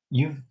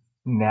 You've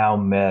now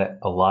met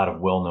a lot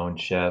of well-known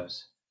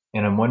chefs,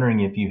 and I'm wondering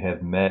if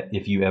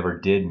you ever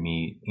did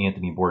meet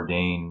Anthony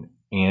Bourdain,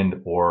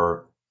 and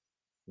or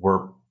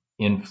were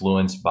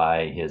influenced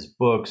by his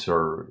books,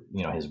 or,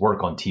 you know, his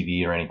work on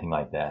TV or anything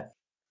like that.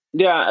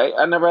 Yeah,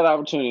 I never had the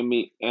opportunity to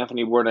meet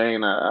Anthony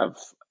Bourdain. I've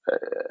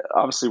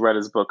obviously read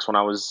his books when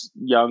I was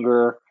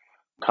younger,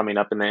 coming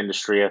up in the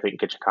industry. I think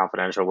Kitchen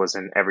Confidential was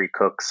in every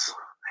cook's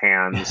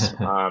hands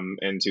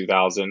in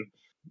 2000.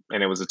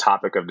 and it was a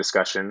topic of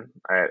discussion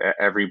at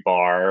every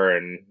bar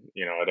and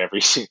at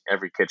every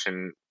every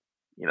kitchen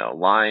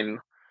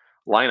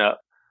lineup.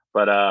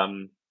 But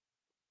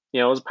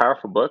it was a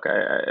powerful book.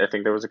 I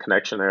think there was a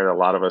connection there that a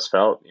lot of us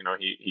felt.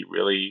 He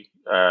really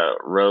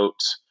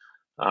wrote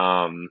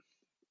um,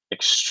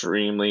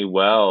 extremely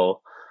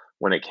well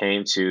when it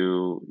came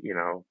to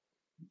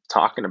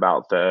talking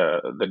about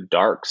the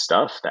dark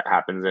stuff that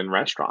happens in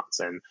restaurants,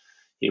 and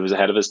he was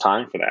ahead of his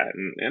time for that,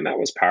 and that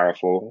was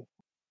powerful.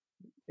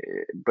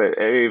 But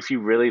if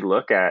you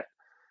look at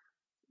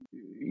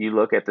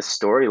the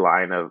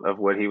storyline of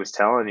what he was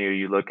telling you,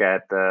 you look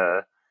at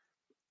the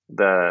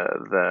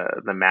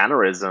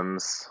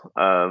mannerisms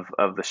of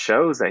the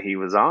shows that he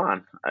was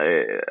on.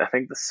 I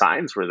think the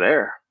signs were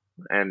there,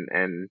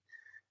 and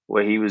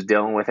what he was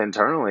dealing with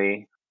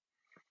internally.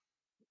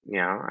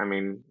 I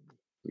mean,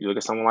 you look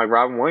at someone like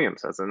Robin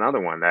Williams. That's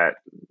another one that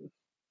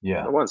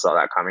Yeah. no one saw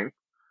that coming.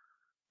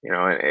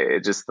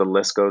 It just, the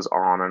list goes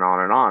on and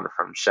on and on,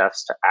 from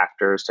chefs to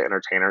actors to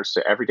entertainers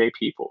to everyday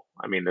people.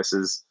 I mean, this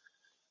is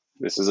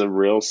a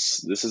real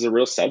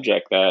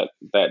subject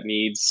that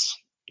needs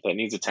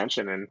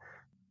attention, and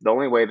the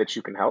only way that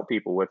you can help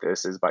people with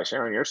this is by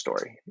sharing your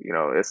story.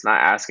 It's not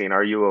asking,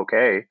 "Are you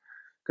okay?"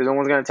 Because no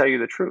one's going to tell you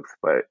the truth.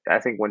 But I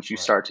think once you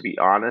Right. start to be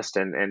honest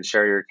and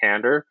share your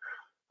candor,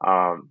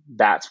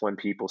 that's when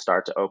people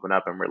start to open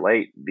up and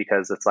relate,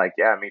 because it's like,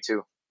 yeah, me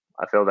too.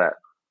 I feel that.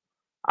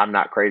 I'm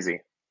not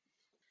crazy.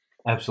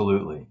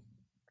 Absolutely.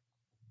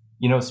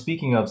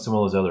 Speaking of some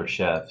of those other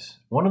chefs,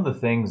 one of the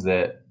things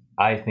that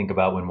I think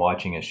about when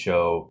watching a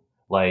show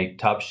like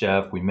Top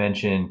Chef, we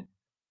mentioned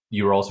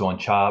you were also on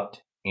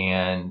Chopped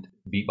and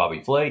Beat Bobby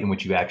Flay, in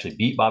which you actually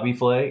beat Bobby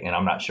Flay, and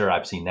I'm not sure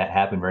I've seen that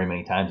happen very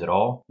many times at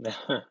all.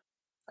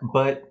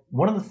 But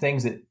one of the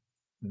things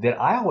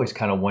that I always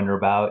kind of wonder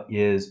about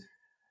is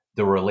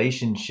the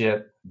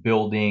relationship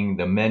building,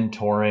 the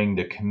mentoring,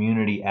 the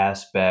community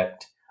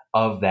aspect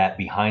of that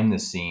behind the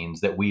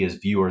scenes that we as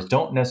viewers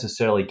don't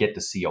necessarily get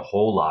to see a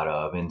whole lot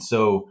of. And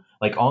so,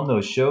 like on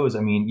those shows, I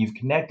mean, you've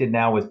connected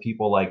now with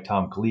people like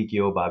Tom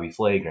Colicchio, Bobby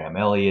Flay, Graham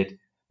Elliott,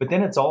 but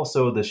then it's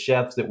also the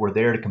chefs that were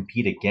there to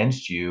compete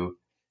against you,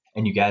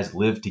 and you guys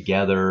live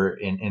together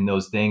in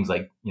those things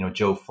like,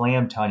 Joe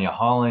Flam, Tanya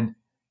Holland,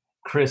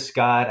 Chris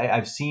Scott.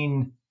 I've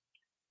seen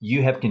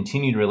you have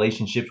continued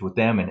relationships with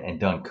them and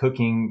done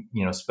cooking,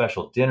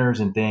 special dinners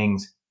and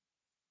things.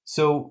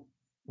 So,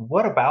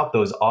 what about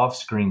those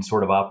off-screen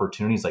sort of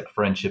opportunities like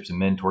friendships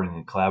and mentoring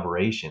and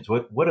collaborations?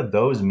 What do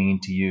those mean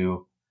to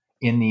you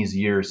in these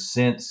years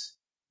since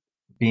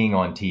being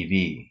on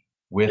TV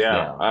with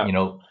Yeah,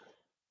 them?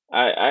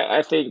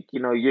 I think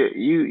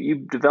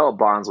you develop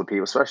bonds with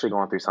people, especially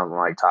going through something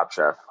like Top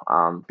Chef,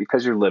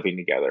 because you're living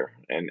together,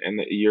 and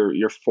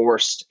you're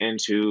forced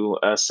into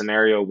a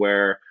scenario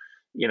where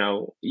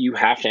you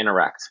have to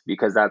interact,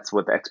 because that's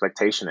what the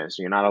expectation is.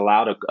 You're not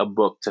allowed a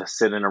book to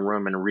sit in a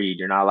room and read.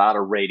 You're not allowed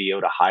a radio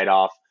to hide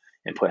off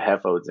and put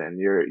headphones in.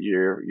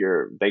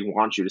 They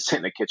want you to sit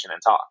in the kitchen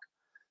and talk.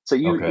 So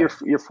Okay.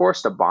 you're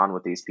forced to bond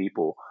with these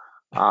people.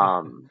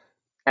 Um,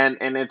 and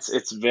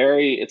it's a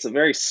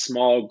very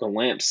small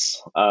glimpse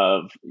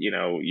of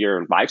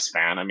your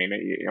lifespan. I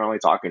mean, you're only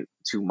talking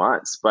 2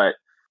 months, but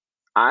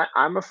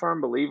I'm a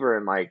firm believer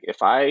in, like,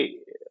 if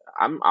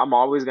I'm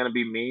always going to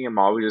be me. I'm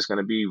always just going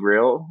to be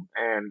real,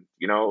 and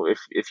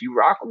if you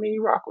rock with me,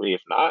 you rock with me.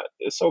 If not,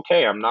 it's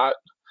okay. I'm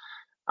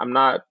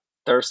not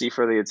thirsty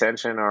for the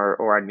attention,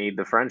 or I need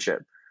the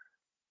friendship,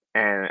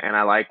 and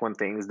I like when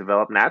things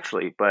develop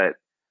naturally. But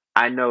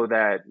I know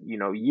that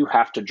you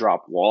have to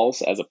drop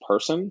walls as a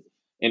person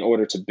in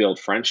order to build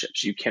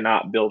friendships. You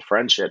cannot build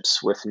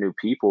friendships with new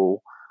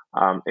people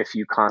if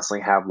you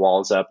constantly have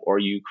walls up, or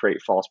you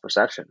create false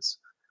perceptions.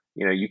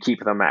 You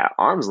keep them at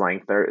arm's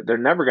length. They're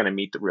never going to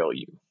meet the real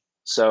you.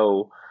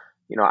 So,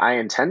 I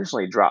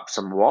intentionally dropped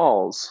some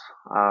walls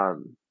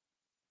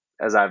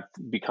as I've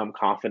become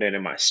confident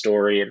in my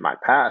story and my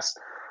past,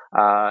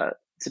 uh,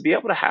 to be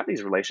able to have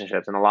these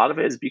relationships. And a lot of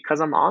it is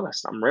because I'm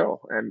honest, I'm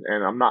real, and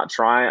I'm not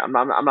trying.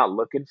 I'm not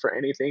looking for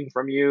anything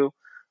from you.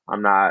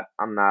 I'm not.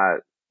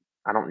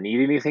 I don't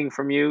need anything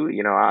from you.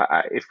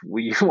 If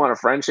we you want a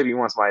friendship, you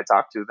want somebody to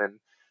talk to,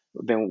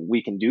 then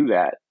we can do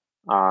that.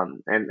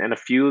 And a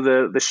few of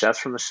the chefs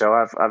from the show,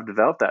 I've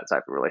developed that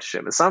type of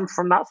relationship, and some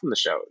from not from the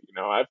show.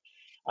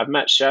 I've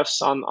met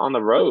chefs on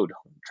the road,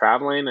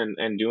 traveling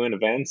and doing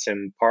events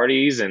and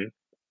parties, and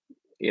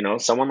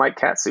someone like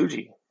Kat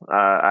Suji,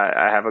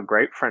 I have a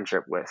great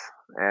friendship with,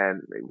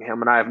 and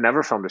him and I have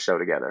never filmed a show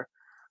together,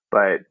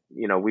 but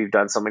we've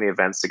done so many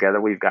events together.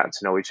 We've gotten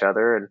to know each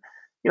other, and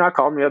I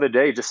called him the other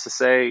day just to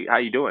say, how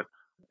you doing,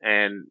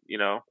 and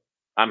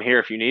I'm here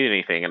if you need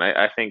anything. And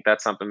I think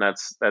that's something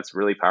that's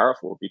really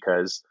powerful,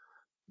 because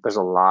there's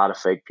a lot of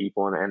fake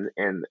people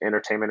in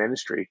entertainment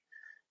industry,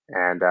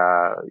 and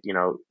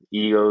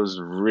egos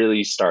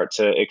really start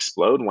to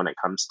explode when it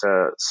comes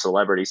to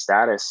celebrity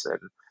status, and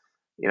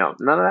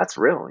none of that's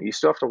real. You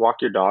still have to walk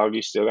your dog,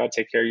 you still got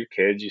to take care of your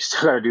kids, you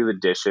still got to do the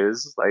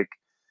dishes. Like,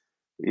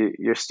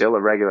 you're still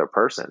a regular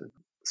person.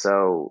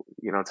 So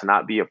to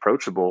not be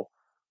approachable,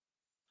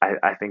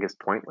 I think is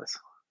pointless.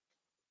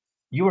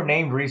 You were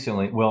named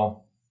recently,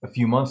 well, a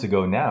few months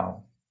ago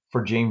now,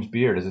 for James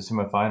Beard as a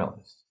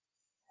semifinalist.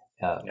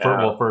 Yeah, First,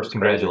 that's crazy.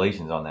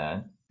 congratulations on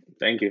that.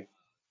 Thank you.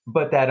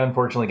 But that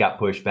unfortunately got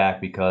pushed back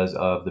because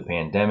of the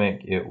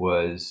pandemic. It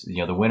was,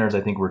 the winners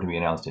I think were to be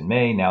announced in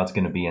May. Now it's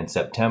going to be in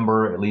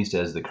September, at least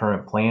as the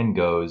current plan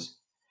goes.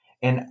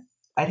 And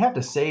I'd have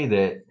to say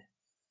that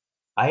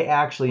I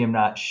actually am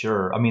not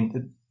sure. I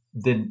mean,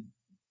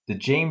 the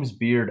James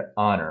Beard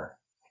honor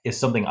is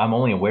something I'm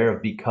only aware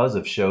of because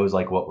of shows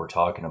like what we're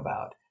talking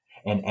about.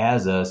 And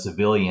as a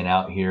civilian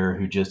out here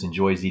who just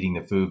enjoys eating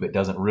the food but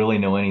doesn't really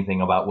know anything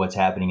about what's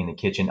happening in the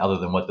kitchen other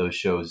than what those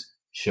shows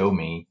show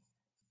me,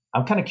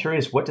 I'm kind of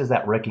curious, what does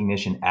that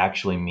recognition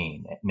actually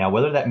mean? Now,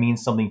 whether that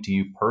means something to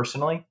you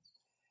personally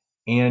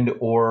and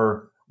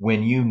or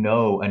when you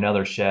know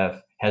another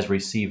chef has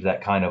received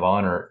that kind of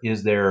honor,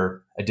 is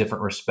there a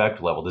different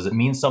respect level? Does it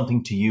mean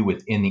something to you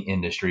within the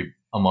industry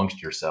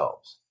amongst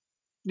yourselves?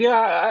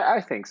 Yeah,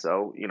 I think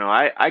so.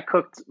 I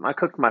cooked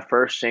my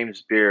first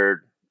James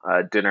Beard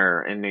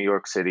dinner in New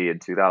York City in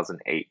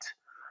 2008,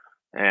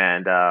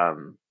 and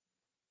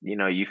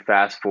you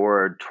fast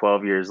forward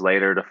 12 years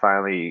later to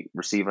finally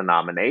receive a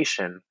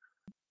nomination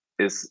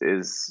is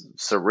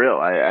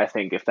surreal. I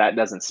think if that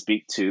doesn't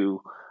speak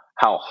to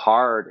how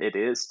hard it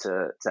is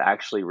to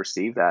actually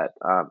receive that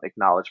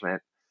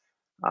acknowledgement,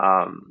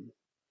 um,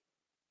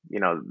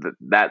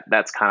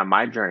 that's kind of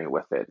my journey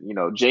with it.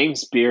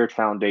 James Beard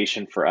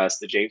Foundation for us,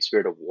 the James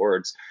Beard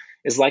Awards,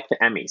 is like the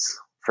Emmys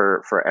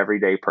for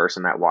everyday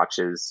person that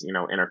watches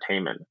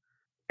entertainment.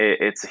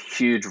 It's a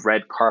huge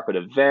red carpet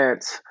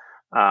event.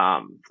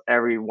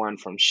 Everyone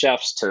from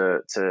chefs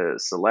to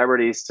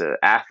celebrities to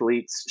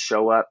athletes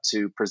show up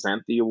to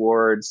present the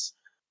awards.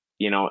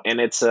 And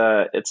it's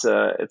a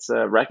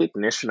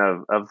recognition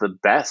of the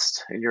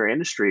best in your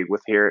industry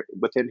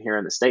within here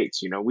in the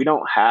States. We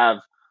don't have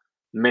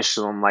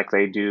Michelin like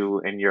they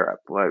do in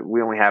Europe.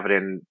 We only have it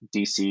in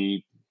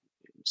DC,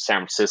 San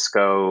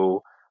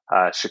Francisco,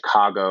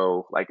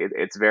 Chicago. Like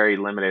it's very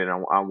limited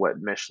on what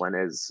Michelin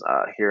is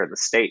here in the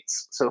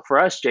States. So for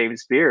us,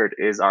 James Beard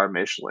is our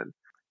Michelin.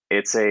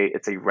 It's a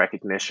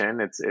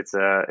recognition. It's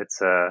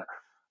a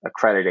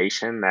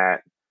accreditation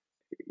that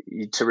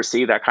to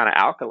receive that kind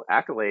of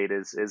accolade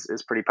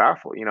is pretty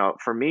powerful.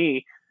 For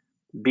me,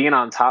 being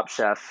on Top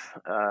Chef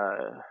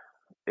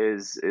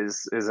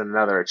is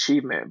another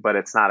achievement, but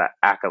it's not an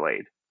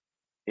accolade.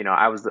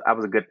 I was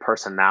a good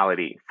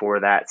personality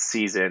for that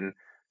season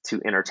to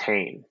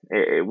entertain.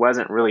 It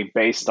wasn't really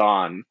based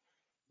on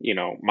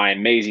my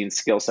amazing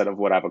skill set of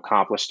what I've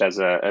accomplished as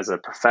a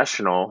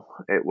professional.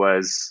 It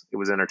was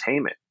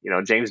entertainment.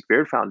 James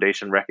Beard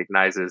Foundation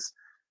recognizes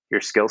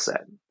your skill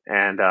set,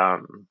 and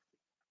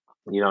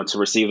to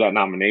receive that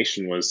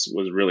nomination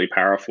was really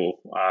powerful.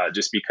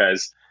 Just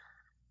because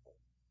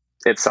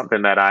it's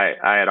something that I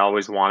had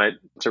always wanted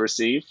to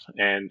receive,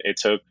 and it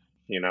took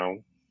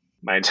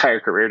my entire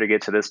career to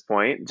get to this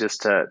point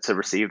just to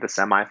receive the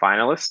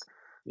semifinalist.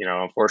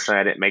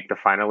 Unfortunately, I didn't make the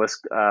finalist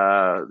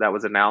that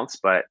was announced,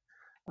 but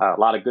a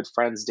lot of good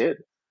friends did,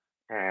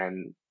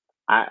 and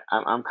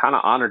I'm kind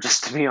of honored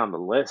just to be on the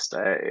list.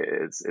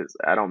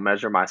 I don't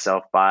measure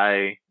myself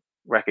by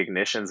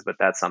recognitions, but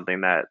that's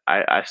something that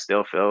I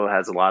still feel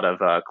has a lot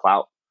of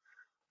clout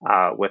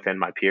within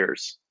my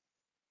peers.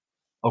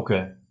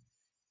 Okay,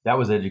 that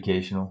was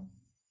educational.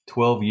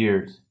 12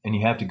 years, and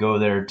you have to go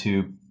there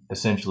to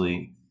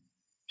essentially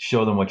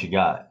show them what you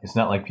got. It's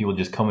not like people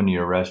just come into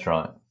your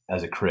restaurant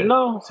as a crit,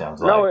 No,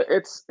 sounds no, like.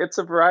 it's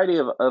a variety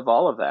of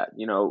all of that.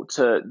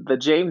 To the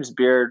James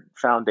Beard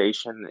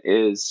Foundation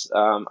is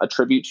a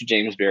tribute to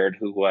James Beard,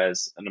 who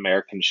was an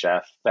American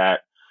chef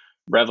that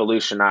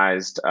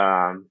revolutionized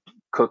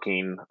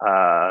cooking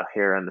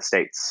here in the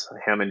States.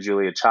 Him and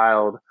Julia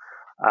Child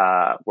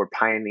were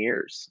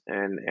pioneers,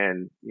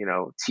 and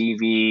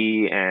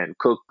TV and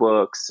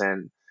cookbooks,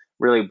 and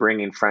really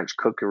bringing French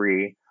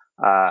cookery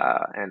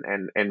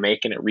and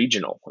making it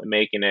regional and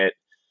making it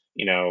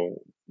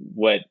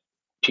what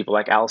people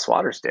like Alice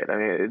Waters did. I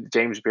mean,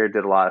 James Beard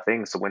did a lot of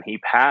things. So when he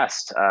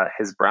passed,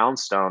 his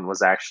brownstone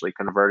was actually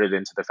converted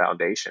into the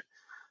foundation.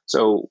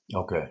 So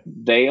Okay.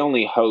 they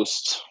only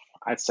host,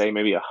 I'd say,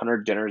 maybe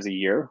 100 dinners a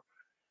year,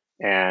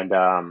 and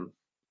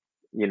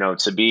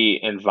to be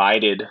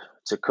invited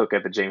to cook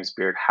at the James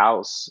Beard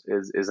House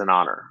is an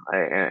honor.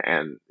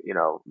 And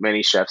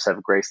many chefs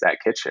have graced that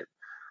kitchen.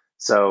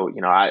 So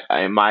I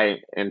in my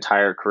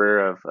entire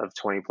career of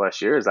 20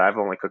 plus years, I've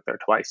only cooked there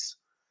twice,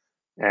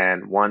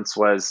 and once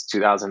was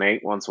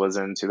 2008, once was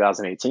in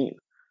 2018,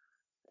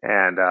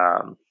 and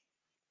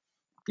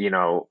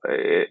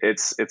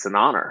it's an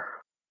honor,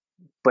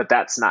 but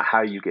that's not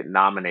how you get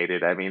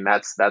nominated. I mean,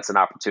 that's an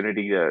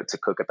opportunity to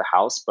cook at the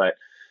house, but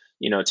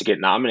to get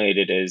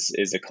nominated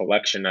is a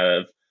collection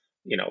of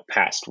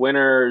past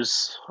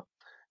winners,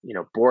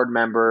 board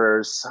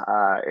members.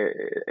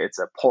 It's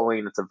a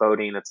polling, it's a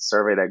voting, it's a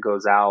survey that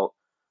goes out.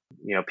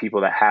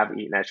 People that have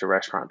eaten at your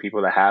restaurant,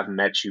 people that have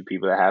met you,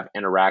 people that have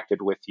interacted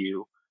with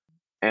you,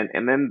 and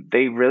then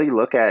they really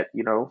look at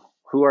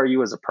who are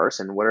you as a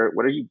person, what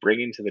are you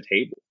bringing to the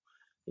table.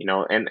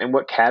 and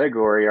what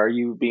category are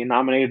you being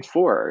nominated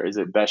for? Is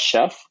it best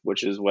chef,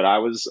 which is what I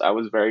was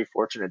very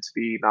fortunate to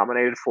be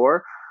nominated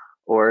for,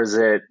 or is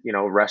it,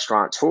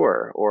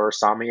 restaurateur or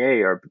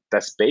sommelier or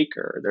best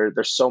baker?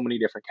 There's so many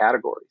different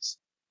categories.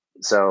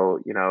 So,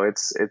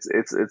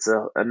 it's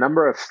a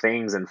number of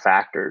things and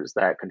factors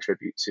that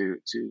contribute to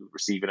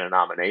receiving a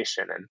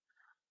nomination. And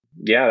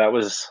yeah, that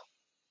was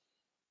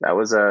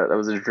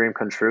a dream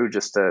come true,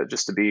 just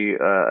to be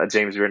a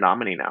James Beard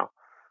nominee now.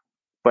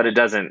 But it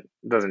doesn't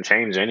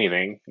change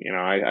anything.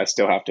 I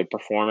still have to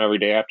perform every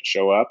day. I have to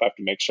show up. I have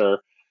to make sure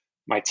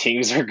my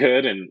teams are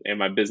good and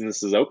my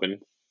business is open.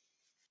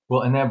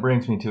 Well, and that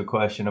brings me to a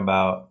question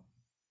about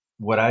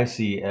what I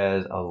see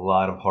as a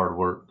lot of hard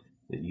work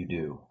that you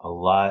do, a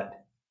lot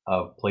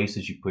of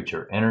places you put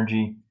your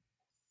energy,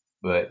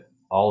 but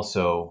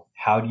also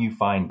how do you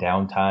find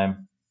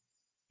downtime?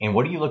 And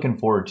what are you looking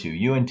forward to?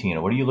 You and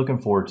Tina, what are you looking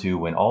forward to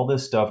when all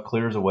this stuff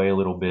clears away a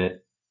little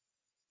bit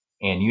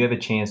and you have a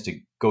chance to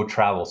go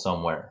travel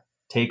somewhere,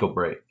 take a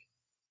break?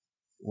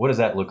 What does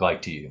that look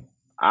like to you?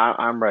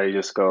 I'm ready to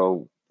just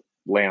go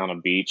lay on a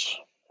beach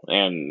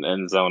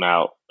and zone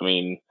out. I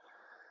mean,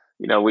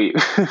 we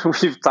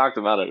we've talked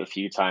about it a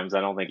few times. I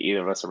don't think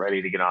either of us are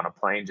ready to get on a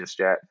plane just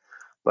yet.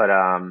 But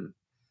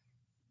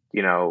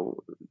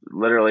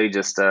literally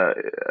just a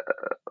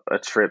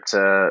trip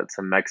to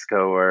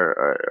Mexico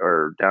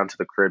or down to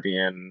the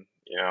Caribbean.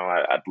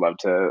 I'd love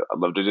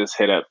to just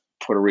hit up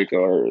Puerto Rico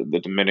or the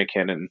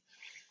Dominican and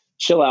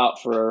chill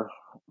out for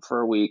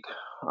a week,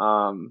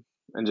 and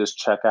just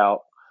check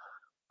out.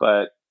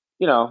 But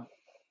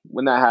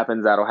when that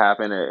happens, that'll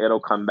happen. It'll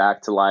come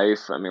back to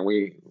life. I mean,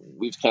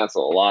 we've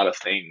canceled a lot of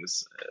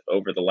things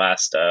over the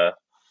last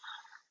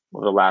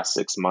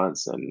 6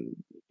 months, and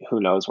who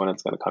knows when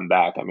it's going to come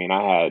back. I mean,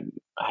 I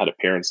had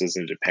appearances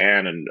in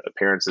Japan and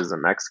appearances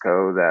in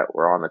Mexico that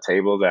were on the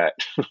table that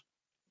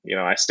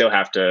I still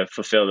have to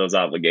fulfill those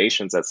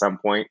obligations at some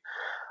point.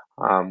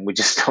 We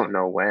just don't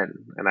know when,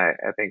 and I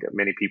think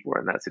many people are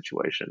in that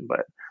situation.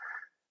 But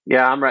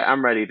yeah,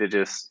 I'm ready to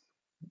just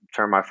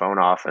turn my phone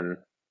off and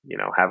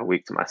have a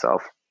week to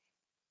myself.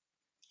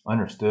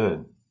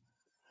 Understood.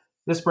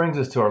 This brings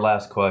us to our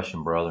last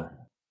question, brother.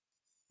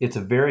 It's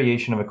a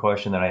variation of a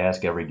question that I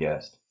ask every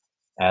guest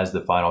as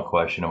the final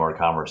question of our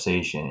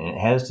conversation, and it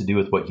has to do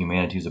with what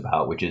humanity is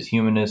about, which is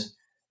humanness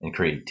and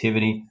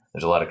creativity.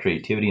 There's a lot of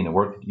creativity in the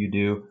work that you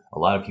do, a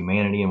lot of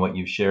humanity in what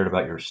you've shared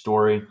about your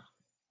story.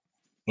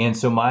 And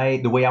so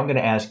the way I'm going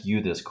to ask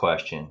you this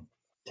question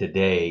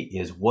today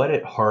is, what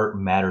at heart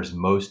matters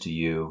most to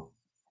you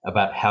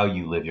about how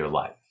you live your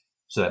life?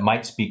 So that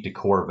might speak to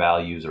core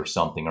values or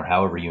something, or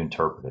however you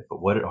interpret it, but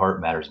what at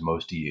heart matters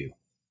most to you?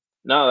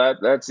 No,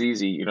 that's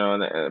easy.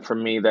 And for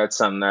me, that's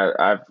something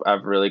that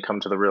I've really come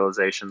to the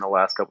realization the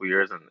last couple of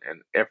years,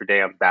 and every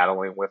day I'm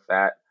battling with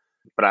that.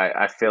 But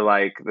I feel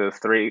like the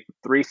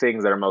three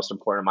things that are most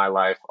important in my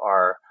life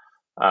are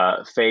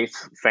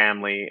faith,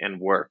 family,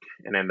 and work,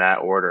 and in that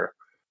order.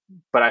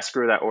 But I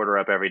screw that order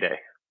up every day.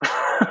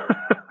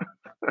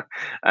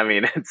 I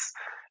mean,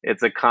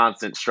 it's a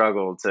constant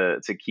struggle to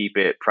keep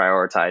it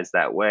prioritized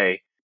that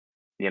way.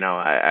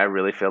 I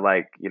really feel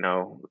like,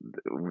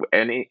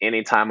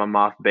 any time I'm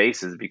off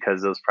base is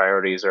because those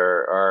priorities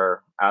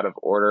are out of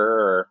order,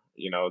 or,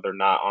 they're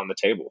not on the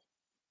table.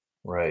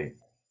 Right.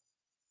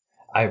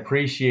 I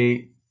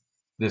appreciate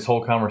this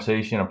whole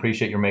conversation. I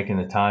appreciate your making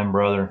the time,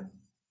 brother.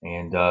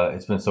 And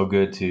it's been so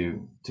good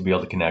to be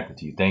able to connect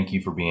with you. Thank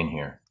you for being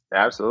here.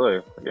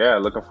 Absolutely. Yeah.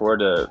 Looking forward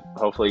to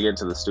hopefully getting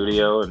to the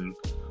studio and,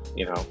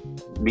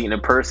 meeting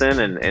in person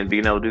and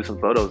being able to do some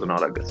photos and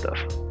all that good stuff.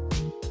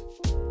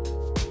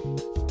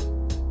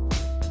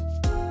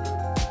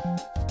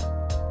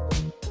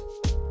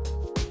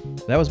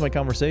 That was my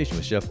conversation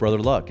with Chef Brother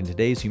Luck in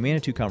today's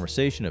Humanitude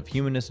conversation of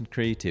humanness and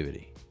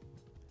creativity.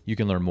 You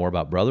can learn more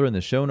about Brother in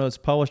the show notes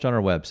published on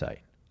our website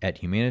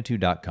at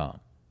humanitude.com.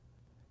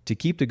 To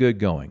keep the good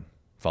going,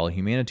 follow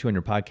Humanitude on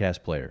your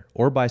podcast player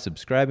or by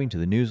subscribing to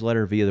the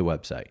newsletter via the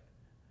website.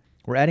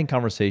 We're adding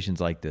conversations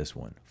like this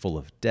one, full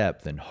of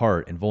depth and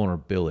heart and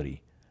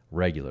vulnerability,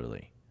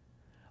 regularly.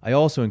 I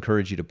also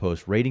encourage you to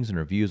post ratings and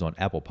reviews on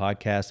Apple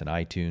Podcasts and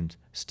iTunes,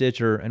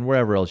 Stitcher, and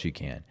wherever else you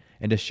can,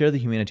 and to share the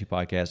Humanitude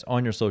podcast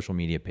on your social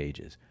media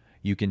pages.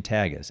 You can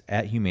tag us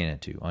at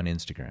Humanitude on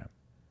Instagram.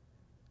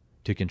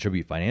 To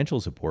contribute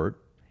financial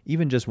support,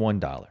 even just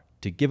 $1,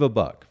 to give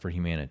 $1 for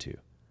Humanitude,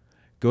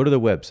 go to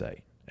the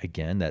website,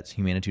 again that's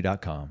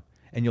humanitude.com,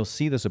 and you'll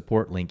see the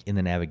support link in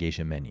the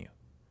navigation menu.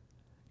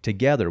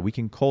 Together, we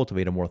can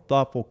cultivate a more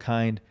thoughtful,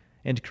 kind,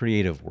 and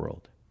creative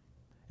world.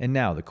 And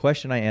now, the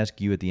question I ask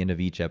you at the end of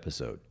each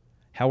episode: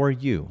 how are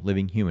you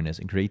living humanness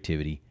and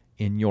creativity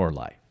in your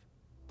life?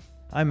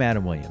 I'm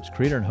Adam Williams,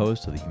 creator and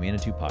host of the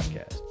Humanitude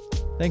podcast.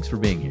 Thanks for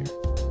being here.